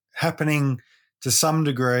been happening to some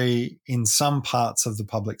degree in some parts of the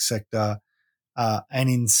public sector and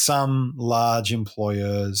in some large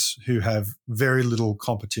employers who have very little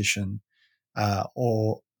competition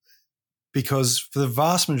or because for the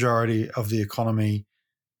vast majority of the economy,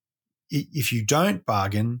 if you don't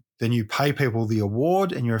bargain, then you pay people the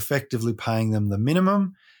award and you're effectively paying them the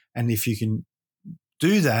minimum. And if you can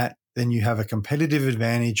do that, then you have a competitive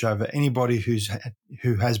advantage over anybody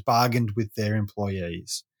who has bargained with their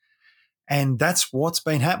employees. And that's what's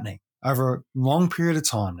been happening over a long period of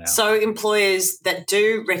time now. So employers that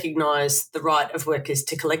do recognise the right of workers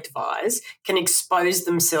to collectivise can expose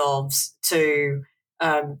themselves to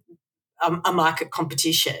a market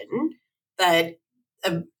competition that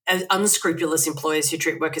unscrupulous employers who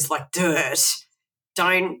treat workers like dirt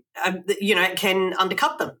don't, can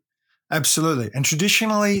undercut them. Absolutely. And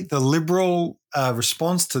traditionally, the Liberal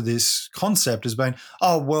response to this concept has been,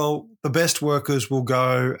 oh, well, the best workers will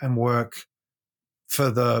go and work for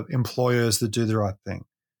the employers that do the right thing.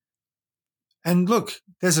 And look,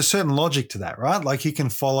 there's a certain logic to that, right? Like you can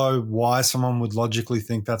follow why someone would logically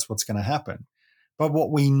think that's what's going to happen. But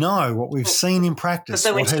what we know, what we've seen in practice. Because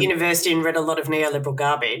they went to university and read a lot of neoliberal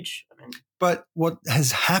garbage. But what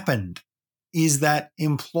has happened is that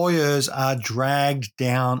employers are dragged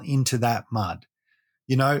down into that mud.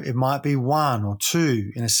 You know, it might be one or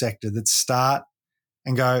two in a sector that start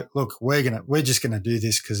and go, look, we're just gonna do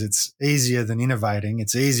this because it's easier than innovating.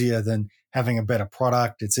 It's easier than having a better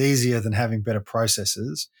product. It's easier than having better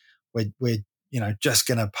processes. We're just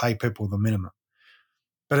gonna pay people the minimum.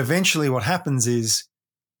 But eventually what happens is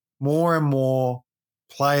more and more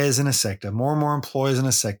players in a sector, more and more employers in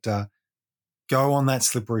a sector go on that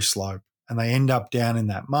slippery slope and they end up down in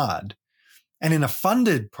that mud. And in a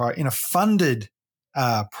funded program,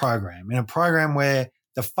 in a program where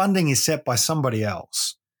the funding is set by somebody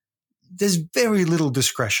else, there's very little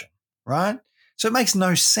discretion, right? So it makes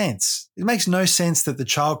no sense. It makes no sense that the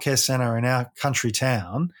childcare centre in our country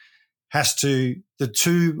town the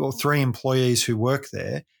 2 or 3 employees who work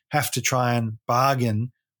there have to try and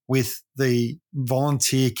bargain with the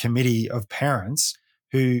volunteer committee of parents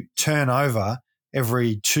who turn over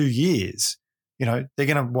every 2 years. You know, they're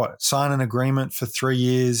going to sign an agreement for 3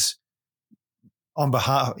 years on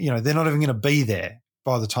behalf, they're not even going to be there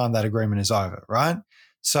by the time that agreement is over, right?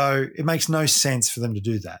 So it makes no sense for them to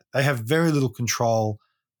do that. They have very little control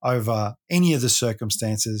over any of the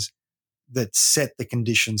circumstances that set the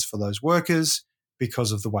conditions for those workers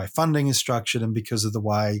because of the way funding is structured and because of the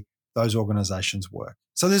way those organizations work.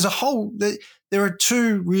 So there are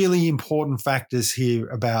 2 really important factors here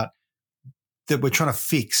about that we're trying to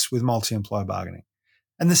fix with multi-employer bargaining.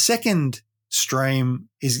 And the second stream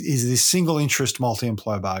is this single interest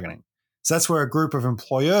multi-employer bargaining. So that's where a group of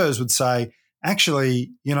employers would say,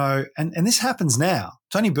 actually, and this happens now.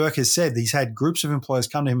 Tony Burke has said he's had groups of employers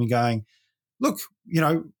come to him and going, look,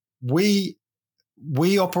 we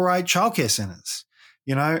operate childcare centres,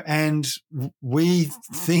 and we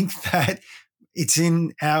think that it's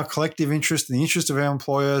in our collective interest, in the interest of our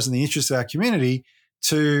employers and the interest of our community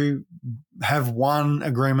to have one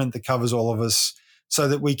agreement that covers all of us so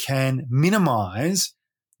that we can minimise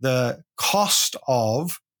the cost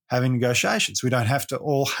of having negotiations. We don't have to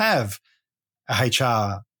all have a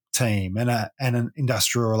HR team and an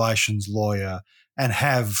industrial relations lawyer and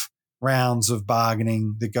have rounds of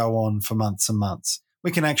bargaining that go on for months and months. We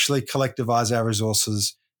can actually collectivise our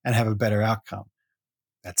resources and have a better outcome.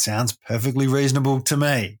 That sounds perfectly reasonable to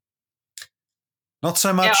me. Not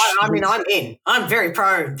so much. Yeah, I'm in. I'm very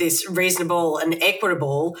pro this reasonable and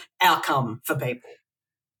equitable outcome for people.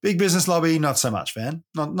 Big business lobby, not so much, Van.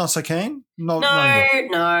 Not so keen?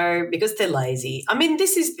 No, because they're lazy. I mean,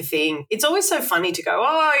 this is the thing. It's always so funny to go,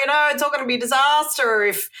 it's all going to be a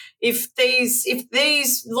disaster if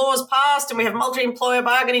these laws passed and we have multi-employer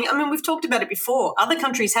bargaining. I mean, we've talked about it before. Other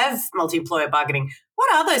countries have multi-employer bargaining.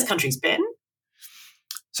 What are those countries, Ben?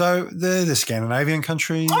 So the Scandinavian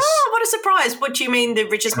countries. Oh, what a surprise. What do you mean the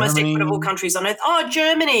richest, most equitable countries on earth? Oh,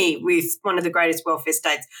 Germany with one of the greatest welfare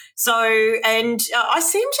states. So, and I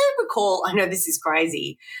seem to recall, I know this is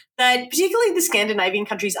crazy, that particularly the Scandinavian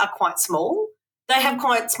countries are quite small. They have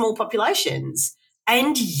quite small populations,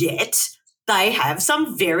 and yet they have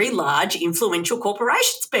some very large influential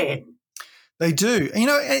corporations, Ben. They do.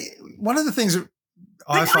 One of the things that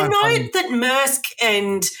I know funny, that Maersk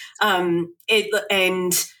and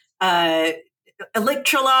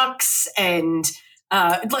Electrolux and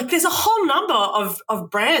there's a whole number of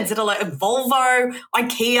brands that are like Volvo,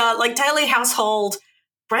 IKEA, like daily household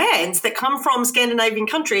brands that come from Scandinavian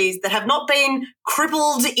countries that have not been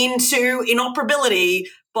crippled into inoperability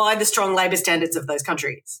by the strong labour standards of those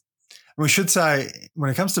countries. We should say when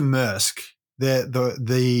it comes to Maersk,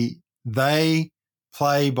 they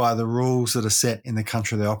play by the rules that are set in the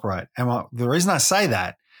country they operate. And the reason I say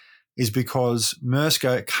that is because Maersk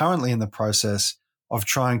are currently in the process of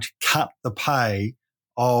trying to cut the pay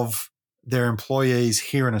of their employees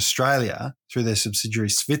here in Australia through their subsidiary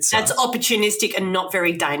Svitzer. That's opportunistic and not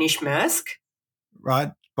very Danish, Maersk.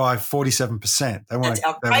 Right? by 47%. That's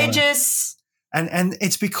outrageous. And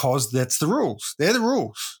it's because that's the rules. They're the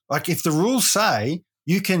rules. Like if the rules say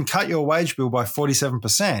you can cut your wage bill by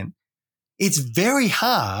 47%, it's very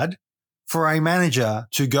hard for a manager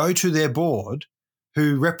to go to their board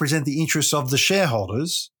who represent the interests of the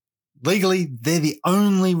shareholders. Legally, they're the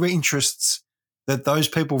only interests that those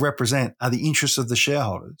people represent are the interests of the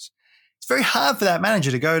shareholders. It's very hard for that manager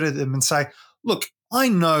to go to them and say, look, I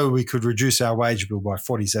know we could reduce our wage bill by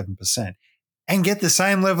 47% and get the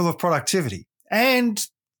same level of productivity and,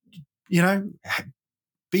 be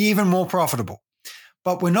even more profitable.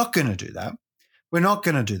 But we're not going to do that. We're not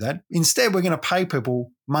going to do that. Instead, we're going to pay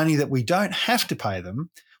people money that we don't have to pay them,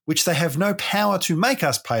 which they have no power to make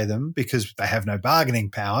us pay them because they have no bargaining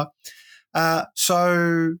power.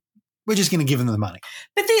 So we're just going to give them the money.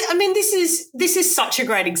 But this is such a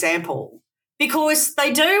great example because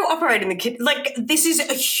they do operate in this is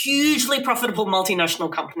a hugely profitable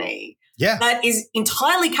multinational company that is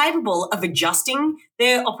entirely capable of adjusting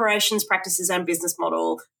their operations practices and business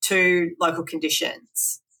model to local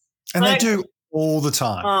conditions. And they do all the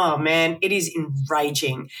time. Oh, man, it is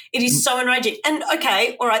enraging. It is so enraging. And,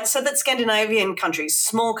 okay, all right, so that's Scandinavian countries,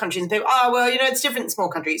 small countries, and people, it's different in small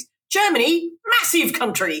countries. Germany, massive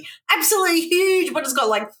country, absolutely huge, but it's got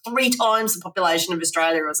like 3 times the population of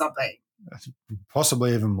Australia or something.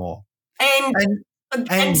 Possibly even more.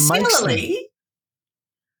 And similarly,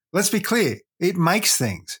 let's be clear, it makes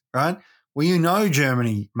things, right? Well,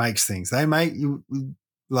 Germany makes things. They make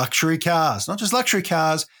luxury cars, not just luxury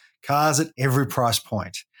cars at every price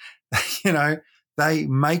point. They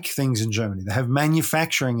make things in Germany. They have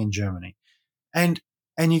manufacturing in Germany. And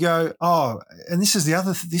you go, and this is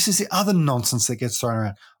the other nonsense that gets thrown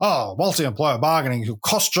around. Oh, multi-employer bargaining will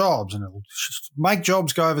cost jobs and it'll make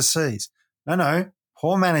jobs go overseas. No,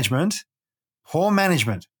 poor management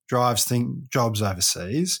drives jobs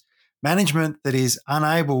overseas. Management that is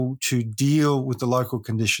unable to deal with the local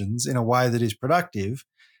conditions in a way that is productive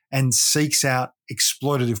and seeks out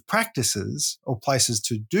exploitative practices or places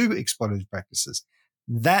to do exploitative practices,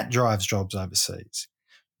 that drives jobs overseas.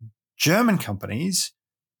 German companies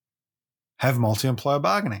have multi-employer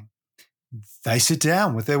bargaining. They sit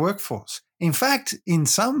down with their workforce. In fact, in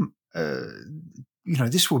some,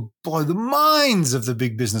 this will blow the minds of the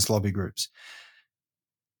big business lobby groups.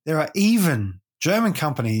 There are even German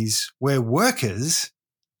companies where workers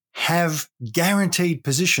have guaranteed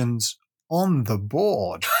positions on the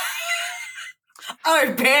board.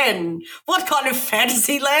 Oh, Ben, what kind of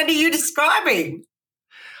fantasy land are you describing?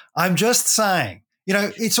 I'm just saying,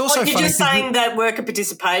 it's also you're just saying that worker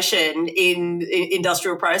participation in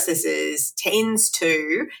industrial processes tends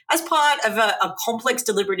to, as part of a complex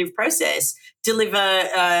deliberative process, deliver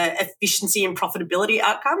efficiency and profitability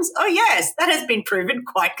outcomes. Oh, yes, that has been proven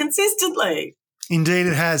quite consistently. Indeed,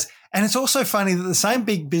 it has. And it's also funny that the same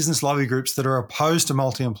big business lobby groups that are opposed to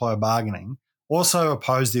multi-employer bargaining also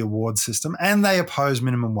oppose the award system and they oppose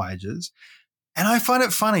minimum wages. And I find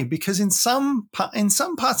it funny because in some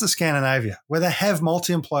parts of Scandinavia where they have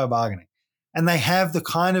multi-employer bargaining and they have the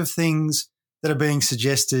kind of things that are being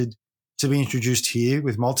suggested to be introduced here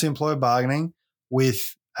with multi-employer bargaining,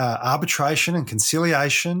 with arbitration and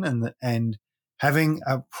conciliation and having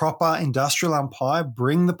a proper industrial umpire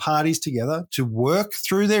bring the parties together to work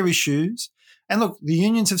through their issues. And look, the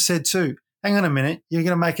unions have said too, hang on a minute, you're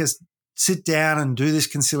going to make us sit down and do this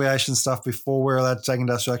conciliation stuff before we're allowed to take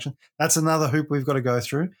industrial action. That's another hoop we've got to go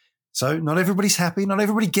through. So not everybody's happy. Not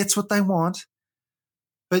everybody gets what they want.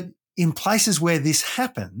 But in places where this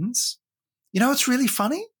happens, it's really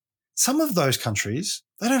funny. Some of those countries,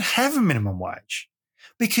 they don't have a minimum wage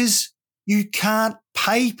because you can't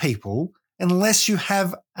pay people unless you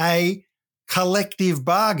have a collective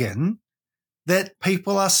bargain that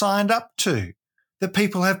people are signed up to, that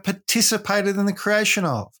people have participated in the creation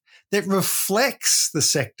of, that reflects the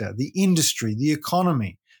sector, the industry, the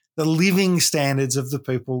economy, the living standards of the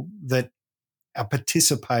people that are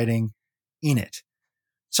participating in it.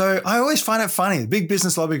 So I always find it funny, the big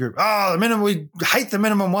business lobby group, we hate the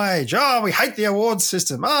minimum wage. We hate the awards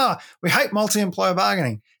system. We hate multi-employer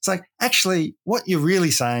bargaining. It's like, actually, what you're really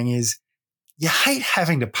saying is you hate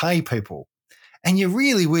having to pay people and you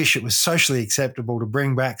really wish it was socially acceptable to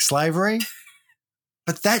bring back slavery.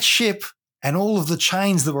 But that ship and all of the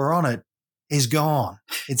chains that were on it is gone.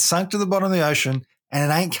 It's sunk to the bottom of the ocean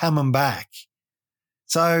and it ain't coming back.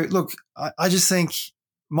 So, look, I just think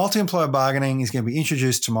multi-employer bargaining is going to be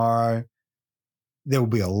introduced tomorrow. There will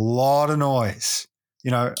be a lot of noise.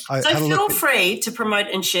 So feel free to promote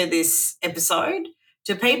and share this episode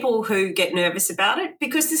to people who get nervous about it,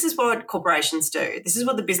 because this is what corporations do. This is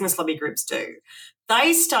what the business lobby groups do.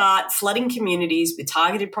 They start flooding communities with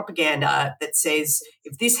targeted propaganda that says,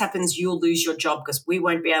 if this happens, you'll lose your job because we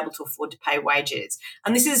won't be able to afford to pay wages.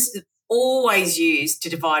 And this is always used to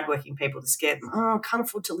divide working people, to scare them. Oh, I can't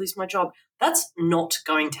afford to lose my job. That's not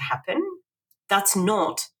going to happen. That's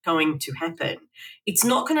not going to happen. It's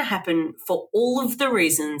not going to happen for all of the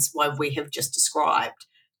reasons why we have just described.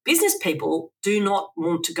 Business people do not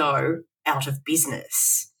want to go out of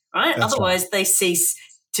business, right? That's Otherwise, they cease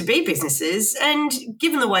to be businesses. And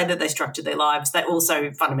given the way that they structure their lives, they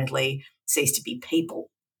also fundamentally cease to be people.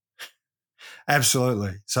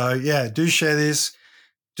 Absolutely. So, yeah, do share this.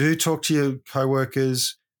 Do talk to your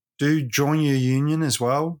co-workers. Do join your union as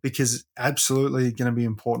well, because it's absolutely going to be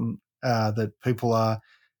important that people are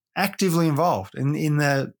actively involved in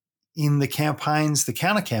the campaigns, the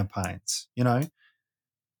counter campaigns. You know,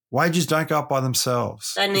 wages don't go up by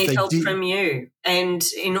themselves. They need help from you. And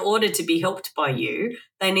in order to be helped by you,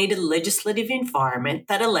 they need a legislative environment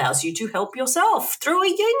that allows you to help yourself through a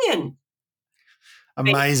union.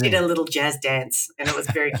 Amazing. I did a little jazz dance and it was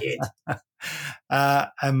very cute.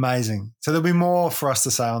 Amazing. So there'll be more for us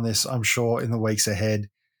to say on this, I'm sure, in the weeks ahead.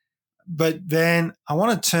 But then I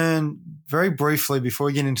want to turn very briefly, before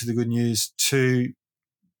we get into the good news, to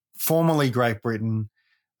formerly Great Britain.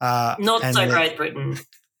 Great Britain.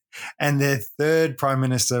 And their third Prime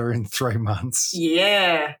Minister in 3 months.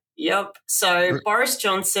 Yeah, yep. So Boris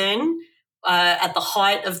Johnson, at the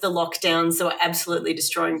height of the lockdowns that were absolutely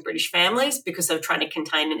destroying British families because they were trying to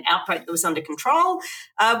contain an outbreak that was under control,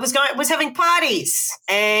 was having parties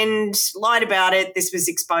and lied about it. This was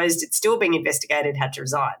exposed. It's still being investigated, had to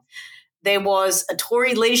resign. There was a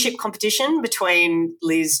Tory leadership competition between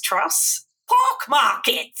Liz Truss, pork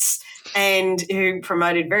markets, and who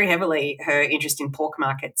promoted very heavily her interest in pork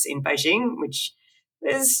markets in Beijing, which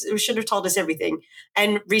should have told us everything,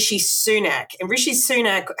 and Rishi Sunak. And Rishi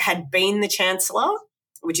Sunak had been the Chancellor,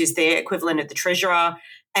 which is their equivalent of the Treasurer,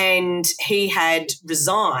 and he had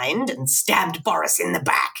resigned and stabbed Boris in the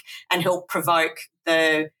back and helped provoke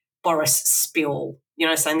the Boris spill,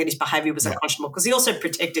 saying that his behaviour was unconscionable, because he also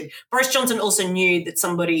protected – Boris Johnson also knew that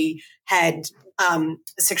somebody had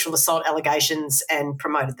sexual assault allegations and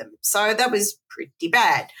promoted them. So that was pretty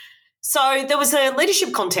bad. So there was a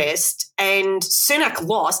leadership contest and Sunak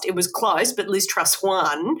lost. It was close, but Liz Truss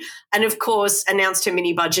won and, of course, announced her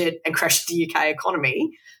mini budget and crashed the UK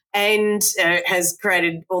economy and has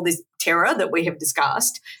created all this terror that we have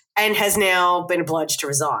discussed and has now been obliged to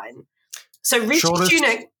resign. So Rishi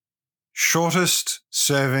Sunak – shortest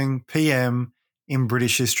serving PM in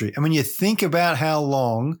British history. And when you think about how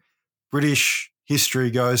long British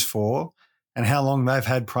history goes for and how long they've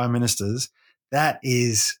had prime ministers, that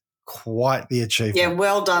is quite the achievement. Yeah,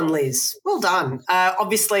 well done, Liz. Well done.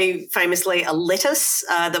 Obviously, famously, a lettuce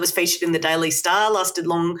that was featured in the Daily Star lasted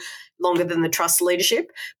longer than the Truss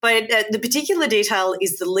leadership. But the particular detail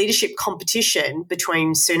is the leadership competition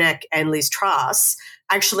between Sunak and Liz Truss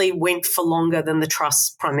actually went for longer than the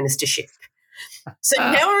Truss prime ministership. So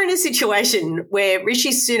now we're in a situation where Rishi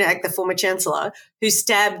Sunak, the former Chancellor, who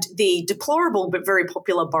stabbed the deplorable but very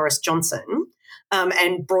popular Boris Johnson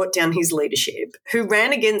and brought down his leadership, who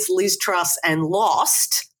ran against Liz Truss and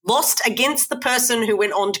lost against the person who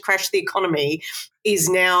went on to crash the economy, is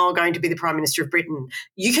now going to be the Prime Minister of Britain.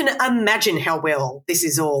 You can imagine how well this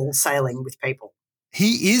is all sailing with people.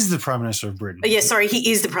 He is the Prime Minister of Britain. He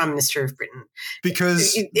is the Prime Minister of Britain.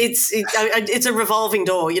 Because it's a revolving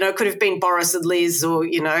door. It could have been Boris and Liz or,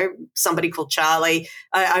 somebody called Charlie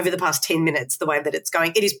over the past 10 minutes, the way that it's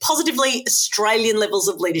going. It is positively Australian levels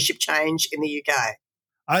of leadership change in the UK.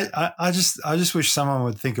 I just wish someone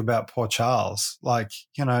would think about poor Charles.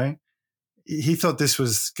 He thought this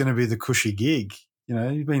was going to be the cushy gig.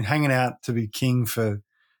 He'd been hanging out to be king for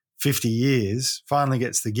 50 years, finally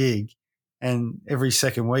gets the gig. And every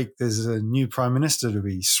second week there's a new prime minister to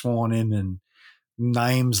be sworn in and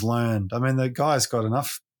names learned. I mean, the guy's got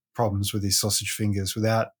enough problems with his sausage fingers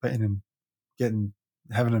without having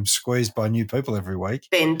him squeezed by new people every week.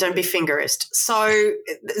 Ben, don't be fingerist. So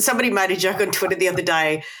somebody made a joke on Twitter the other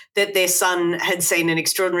day that their son had seen an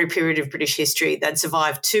extraordinary period of British history. They'd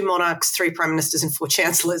survived 2 monarchs, 3 prime ministers and 4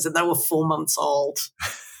 chancellors, and they were 4 months old.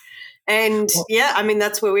 And,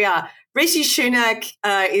 that's where we are. Rishi Sunak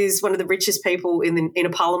is one of the richest people in a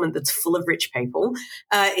parliament that's full of rich people.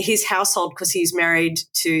 His household, because he's married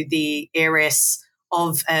to the heiress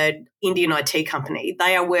of an Indian IT company,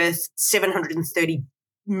 they are worth £730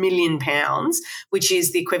 million, which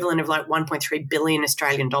is the equivalent of like 1.3 billion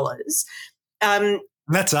Australian dollars.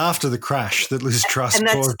 And that's after the crash that Liz Truss and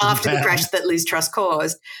that's caused. after the crash that Liz Truss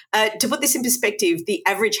caused. To put this in perspective, the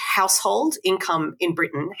average household income in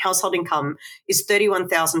Britain, is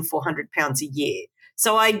 £31,400 a year.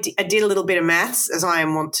 So I did a little bit of maths, as I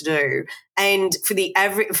am wont to do, and for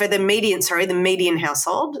the median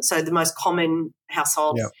household, so the most common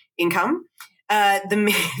household income,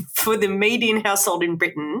 for the median household in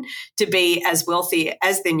Britain to be as wealthy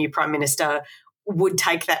as their new Prime Minister would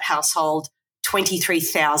take that household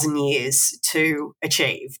 23,000 years to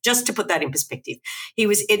achieve. Just to put that in perspective, he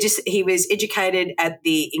was educated at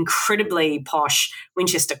the incredibly posh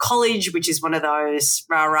Winchester College, which is one of those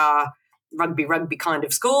rah-rah rugby kind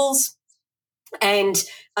of schools. And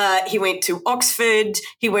he went to Oxford.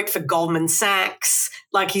 He worked for Goldman Sachs.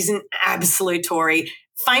 Like, he's an absolute Tory.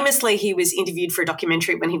 Famously, he was interviewed for a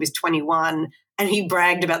documentary when he was 21, and he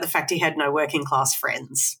bragged about the fact he had no working class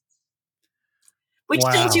friends. Which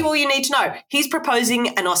tells you all you need to know. He's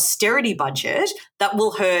proposing an austerity budget that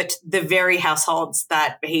will hurt the very households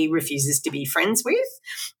that he refuses to be friends with.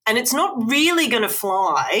 And it's not really going to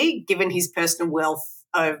fly, given his personal wealth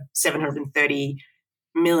of 730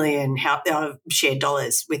 million shared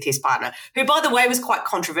dollars with his partner, who, by the way, was quite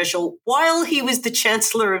controversial. While he was the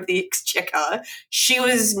Chancellor of the Exchequer, she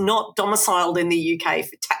was not domiciled in the UK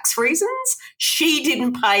for tax reasons. She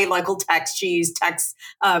didn't pay local tax. She used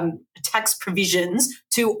tax provisions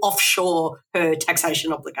to offshore her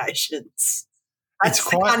taxation obligations. That's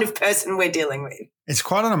the kind of person we're dealing with. It's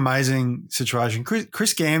quite an amazing situation.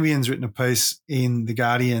 Chris Gambion's written a piece in The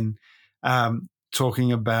Guardian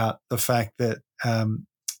talking about the fact that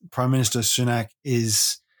Prime Minister Sunak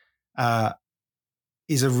is a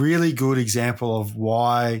really good example of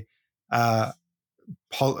why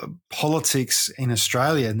politics in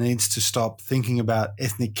Australia needs to stop thinking about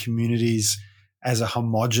ethnic communities as a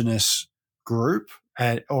homogenous group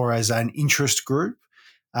or as an interest group,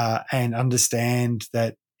 and understand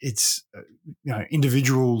that it's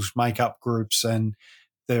individuals make up groups and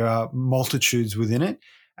there are multitudes within it.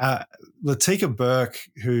 Latika Burke,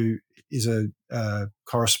 who is a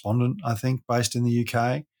correspondent, I think, based in the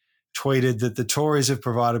UK, tweeted that the Tories have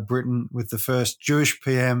provided Britain with the first Jewish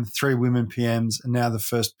PM, 3 women PMs, and now the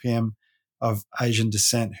first PM of Asian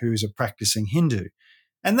descent who is a practicing Hindu.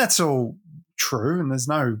 And that's all true, and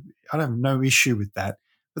I have no issue with that.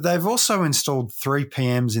 But they've also installed 3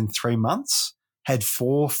 PMs in 3 months, had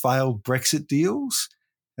 4 failed Brexit deals.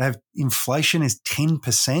 Inflation is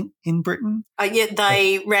 10% in Britain. Yet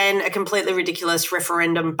they ran a completely ridiculous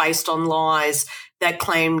referendum based on lies that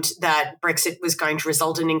claimed that Brexit was going to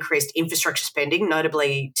result in increased infrastructure spending,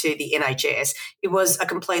 notably to the NHS. It was a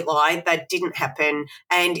complete lie. That didn't happen,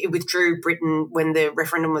 and it withdrew Britain, when the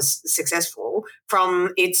referendum was successful,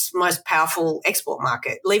 from its most powerful export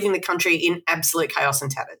market, leaving the country in absolute chaos and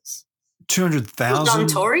tatters. 200,000. Well done,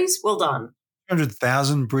 Tories. Well done.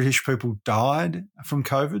 200,000 British people died from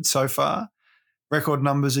COVID so far. Record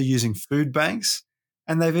numbers are using food banks,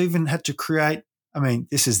 and they've even had to create,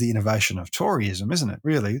 this is the innovation of Toryism, isn't it,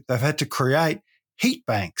 really? They've had to create heat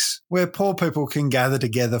banks where poor people can gather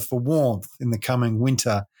together for warmth in the coming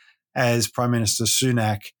winter as Prime Minister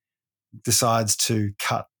Sunak decides to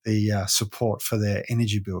cut the support for their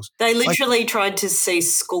energy bills. They literally tried to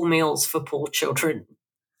cease school meals for poor children.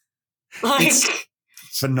 It's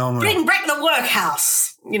phenomenal. Bring back the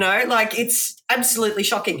workhouse, it's absolutely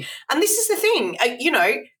shocking. And this is the thing,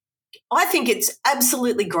 I think it's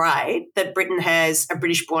absolutely great that Britain has a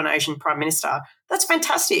British-born Asian Prime Minister. That's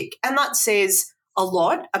fantastic. And that says a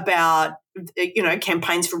lot about,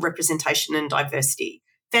 campaigns for representation and diversity.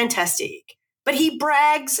 Fantastic. But he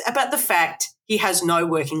brags about the fact he has no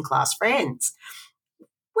working class friends.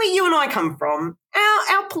 Where you and I come from,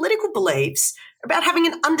 our political beliefs about having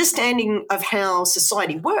an understanding of how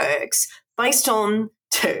society works based on,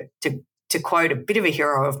 to quote a bit of a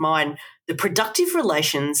hero of mine, the productive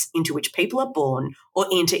relations into which people are born or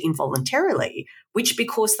enter involuntarily, which,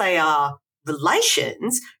 because they are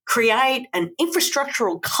relations, create an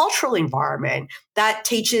infrastructural cultural environment that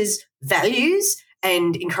teaches values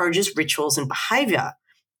and encourages rituals and behaviour.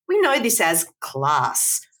 We know this as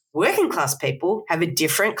class. Working class people have a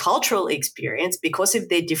different cultural experience because of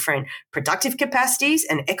their different productive capacities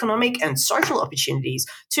and economic and social opportunities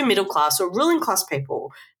to middle class or ruling class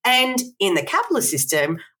people. And in the capitalist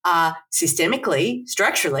system, are systemically,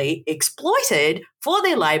 structurally exploited for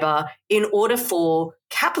their labour in order for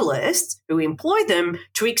capitalists who employ them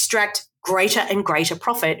to extract greater and greater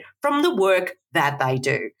profit from the work that they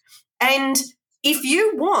do. And if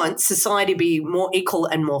you want society to be more equal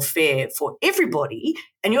and more fair for everybody,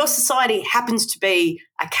 and your society happens to be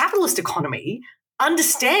a capitalist economy,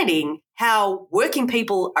 understanding how working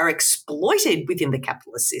people are exploited within the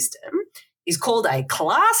capitalist system is called a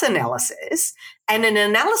class analysis, and an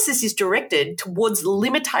analysis is directed towards the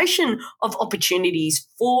limitation of opportunities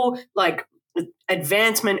for like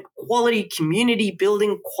advancement, quality, community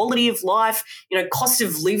building, quality of life, cost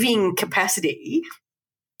of living capacity.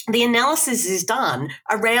 The analysis is done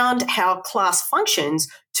around how class functions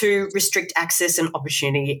to restrict access and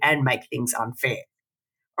opportunity and make things unfair.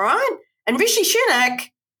 All right? And Rishi Sunak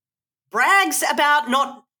brags about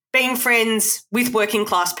not being friends with working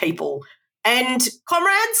class people. And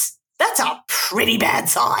comrades, that's a pretty bad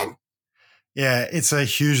sign. Yeah, it's a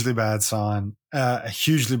hugely bad sign.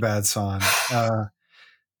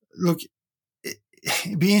 Look,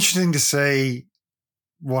 it'd be interesting to see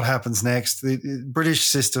what happens next. The British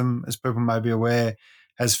system, as people may be aware,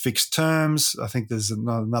 has fixed terms. I think there's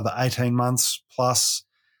another 18 months plus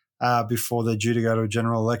before they're due to go to a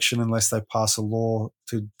general election unless they pass a law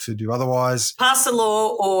to do otherwise. Pass a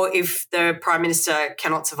law, or if the Prime Minister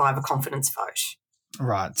cannot survive a confidence vote.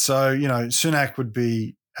 Right. So, Sunak would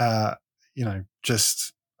be,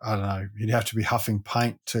 just, I don't know, he'd have to be huffing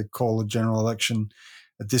paint to call a general election.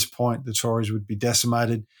 At this point, the Tories would be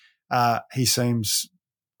decimated. He seems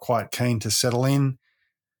quite keen to settle in.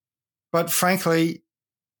 But frankly,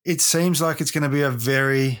 it seems like it's going to be a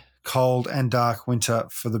very cold and dark winter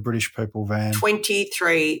for the British people, Van.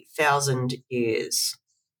 23,000 years.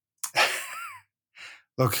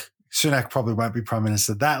 Look, Sunak probably won't be Prime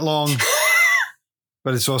Minister that long,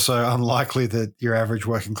 but it's also unlikely that your average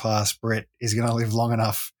working class Brit is going to live long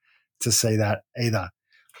enough to see that either.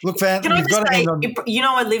 Look, Van, we've got to end on.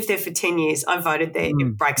 I lived there for 10 years. I voted there.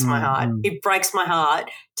 It breaks my heart. It breaks my heart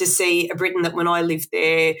to see a Britain that when I lived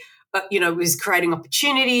there, was creating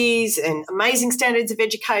opportunities and amazing standards of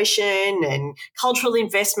education and cultural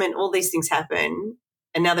investment, all these things happen,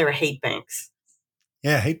 and now there are heat banks.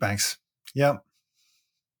 Yeah, heat banks. Yep.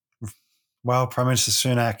 Well, Prime Minister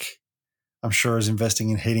Sunak, I'm sure, is investing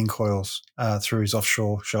in heating coils through his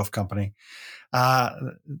offshore shelf company.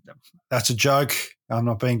 That's a joke. I'm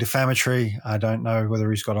not being defamatory. I don't know whether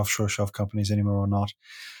he's got offshore shelf companies anymore or not.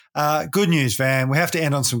 Good news, Van. We have to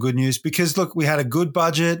end on some good news because, look, we had a good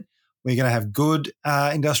budget. We're going to have good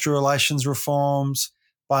industrial relations reforms.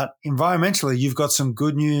 But environmentally, you've got some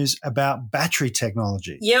good news about battery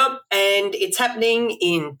technology. Yep, and it's happening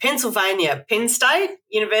in Pennsylvania. Penn State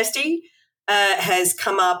University has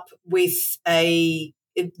come up with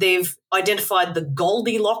they've identified the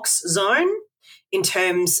Goldilocks zone in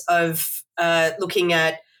terms of looking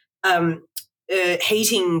at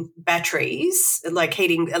heating batteries, like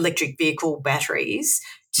heating electric vehicle batteries,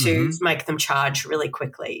 to make them charge really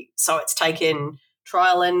quickly. So it's taken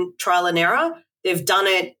trial and error. They've done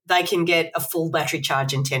it. They can get a full battery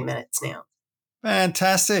charge in 10 minutes now.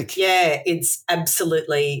 Fantastic. Yeah, it's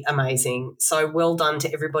absolutely amazing. So well done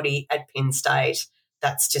to everybody at Penn State.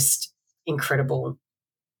 That's just incredible.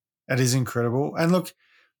 That is incredible. And look,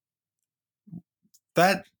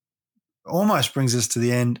 that almost brings us to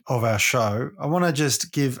the end of our show. I want to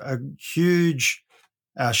just give a huge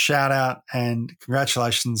shout out and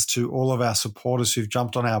congratulations to all of our supporters who've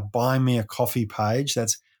jumped on our Buy Me a Coffee page.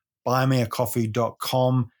 That's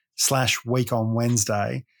buymeacoffee.com/Week on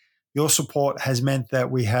Wednesday. Your support has meant that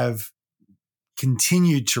we have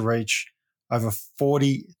continued to reach over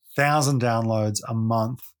 40,000 downloads a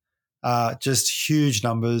month, just huge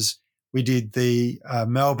numbers. We did the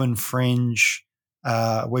Melbourne Fringe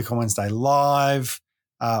Week on Wednesday live.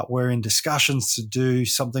 We're in discussions to do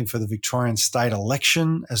something for the Victorian state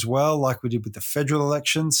election as well, like we did with the federal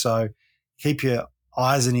election. So keep your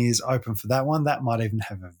eyes and ears open for that one. That might even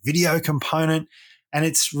have a video component. And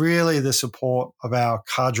it's really the support of our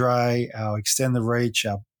cadre, our Extend the Reach,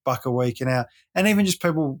 our Buck a Week, and even just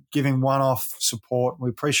people giving one-off support. We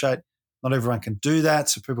appreciate not everyone can do that.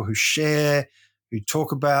 So people who share, who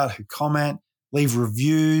talk about, who comment, leave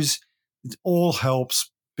reviews, it all helps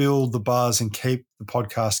build the buzz and keep the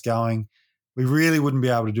podcast going. We really wouldn't be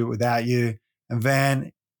able to do it without you. And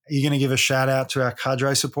Van, are you going to give a shout out to our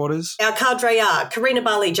cadre supporters? Our cadre are Karina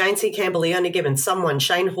Barley, Jane C. Campbell, Leona Gibbons, Someone,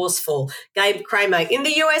 Shane Horsfall, Gabe Kramer in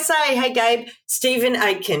the USA. Hey, Gabe. Stephen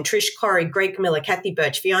Aitken, Trish Corrie, Greg Miller, Kathy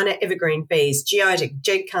Birch, Fiona Evergreen Bees, Geotic,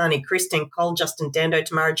 Jed Carney, Christine Cole, Justin Dando,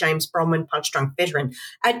 Tamara James, Bronwyn, Punch Drunk Veteran,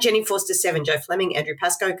 at Jenny Forster 7, Joe Fleming, Andrew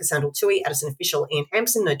Pascoe, Cassandra Tui, Addison Official, Ian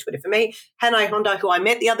Hampson, no Twitter for me, Hannah Honda, who I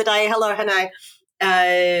met the other day. Hello, Hannah.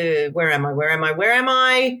 Where am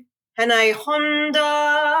I? Hannah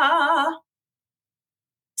Honda.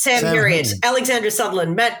 Sam Harriott, Alexandra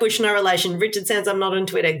Sutherland, Matt Bush, no relation, Richard Sands, I'm not on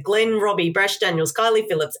Twitter, Glenn Robbie, Brash Daniels, Kylie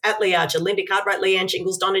Phillips, at Lee Archer, Linda Cartwright, Leanne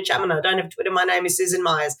Shingles, Donna Chapman, I don't have Twitter, my name is Susan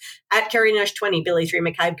Myers, at Kerry Nash 20, Billy 3,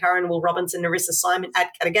 McCabe, Karen, Will Robinson, Narissa Simon, at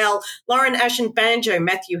Catagal, Lauren Ashen, Banjo,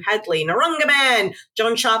 Matthew Hadley, Narunga Man,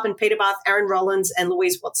 John Sharp and Peter Bath, Aaron Rollins, and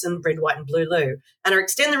Louise Watson, Red, White and Blue Lou. And our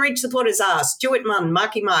Extend the Reach supporters are Stuart Munn,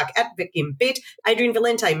 Marky Mark, at Vickim Bit, Adrian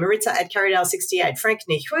Valente, Maritza at Carrydale 68, Frank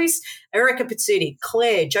Nihuis, Erica Pizzuti,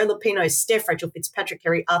 Claire, Joe Lupino, Steph, Rachel Fitzpatrick,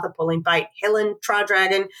 Kerry, Arthur, Pauline Bate, Helen,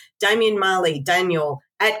 Tradragon, Damien Marley, Daniel,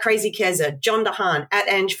 at Crazy Keza, John DeHaan, at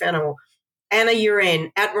Ange Fennell, Anna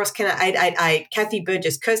Uren, at Ross Kenner 888, Kathy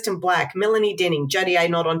Burgess, Kirsten Black, Melanie Denning, Jodie A.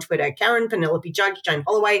 Not on Twitter, Karen, Penelope Judge, Jane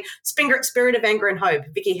Holloway, Spirit of Anger and Hope,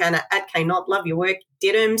 Vicky Hanna, at K Not, Love Your Work,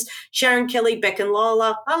 Diddums, Sharon Kelly, Beck and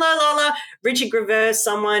Lola, hello Lola, Richard Graver,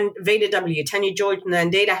 someone, Vita W, Tanya George,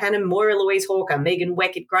 Nandita Hannon, Moira Louise Hawker, Megan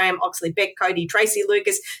Weckett, Graham Oxley, Beck, Cody, Tracy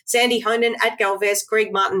Lucas, Sandy Honan, at Galvez,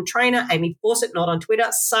 Greg Martin, Trainer, Amy Fawcett, Not on Twitter,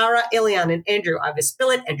 Sarah, Elian and Andrew Ivor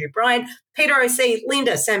Spillett, Andrew Bryan, Peter O.C.,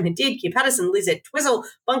 Linda, Sam Hadid, Kip Patterson, Lizette Twizzle,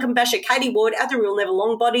 Bunkum Basher, Katie Ward, at The Real Never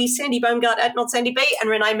Longbody, Sandy Baumgart, at Not Sandy B, and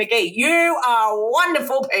Renee McGee. You are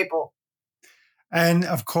wonderful people. And,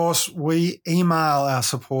 of course, we email our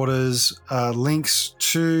supporters links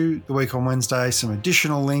to the Week on Wednesday, some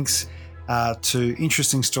additional links to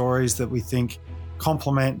interesting stories that we think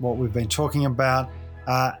complement what we've been talking about.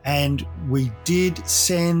 And we did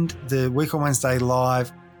send the Week on Wednesday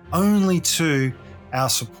live only to our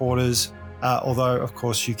supporters, although, of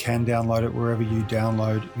course, you can download it wherever you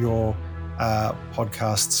download your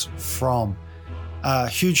podcasts from.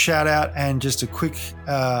 Huge shout out and just a quick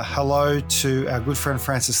hello to our good friend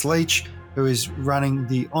Francis Leach, who is running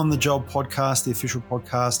the On the Job podcast, the official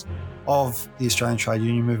podcast of the Australian Trade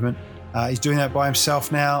Union Movement. He's doing that by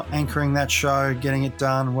himself now, anchoring that show, getting it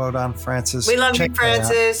done. Well done, Francis. We love you,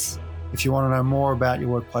 Francis. If you want to know more about your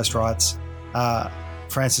workplace rights,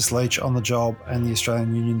 Francis Leach On the Job and the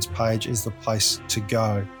Australian Unions page is the place to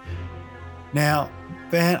go. Now,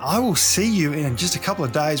 Van, I will see you in just a couple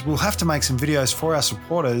of days. We'll have to make some videos for our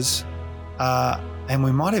supporters, and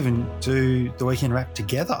we might even do the weekend wrap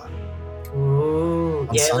together. Ooh,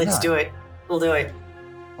 yeah, Sunday. Let's do it. We'll do it.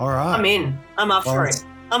 All right. I'm in. I'm up for it.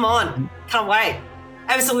 I'm on. Can't wait.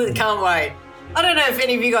 Absolutely can't wait. I don't know if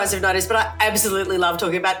any of you guys have noticed, but I absolutely love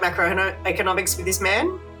talking about macroeconomics with this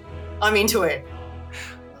man. I'm into it.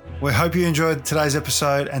 We hope you enjoyed today's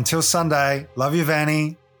episode. Until Sunday, love you,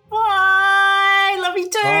 Vanny. Bye. Love you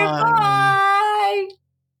too. Bye.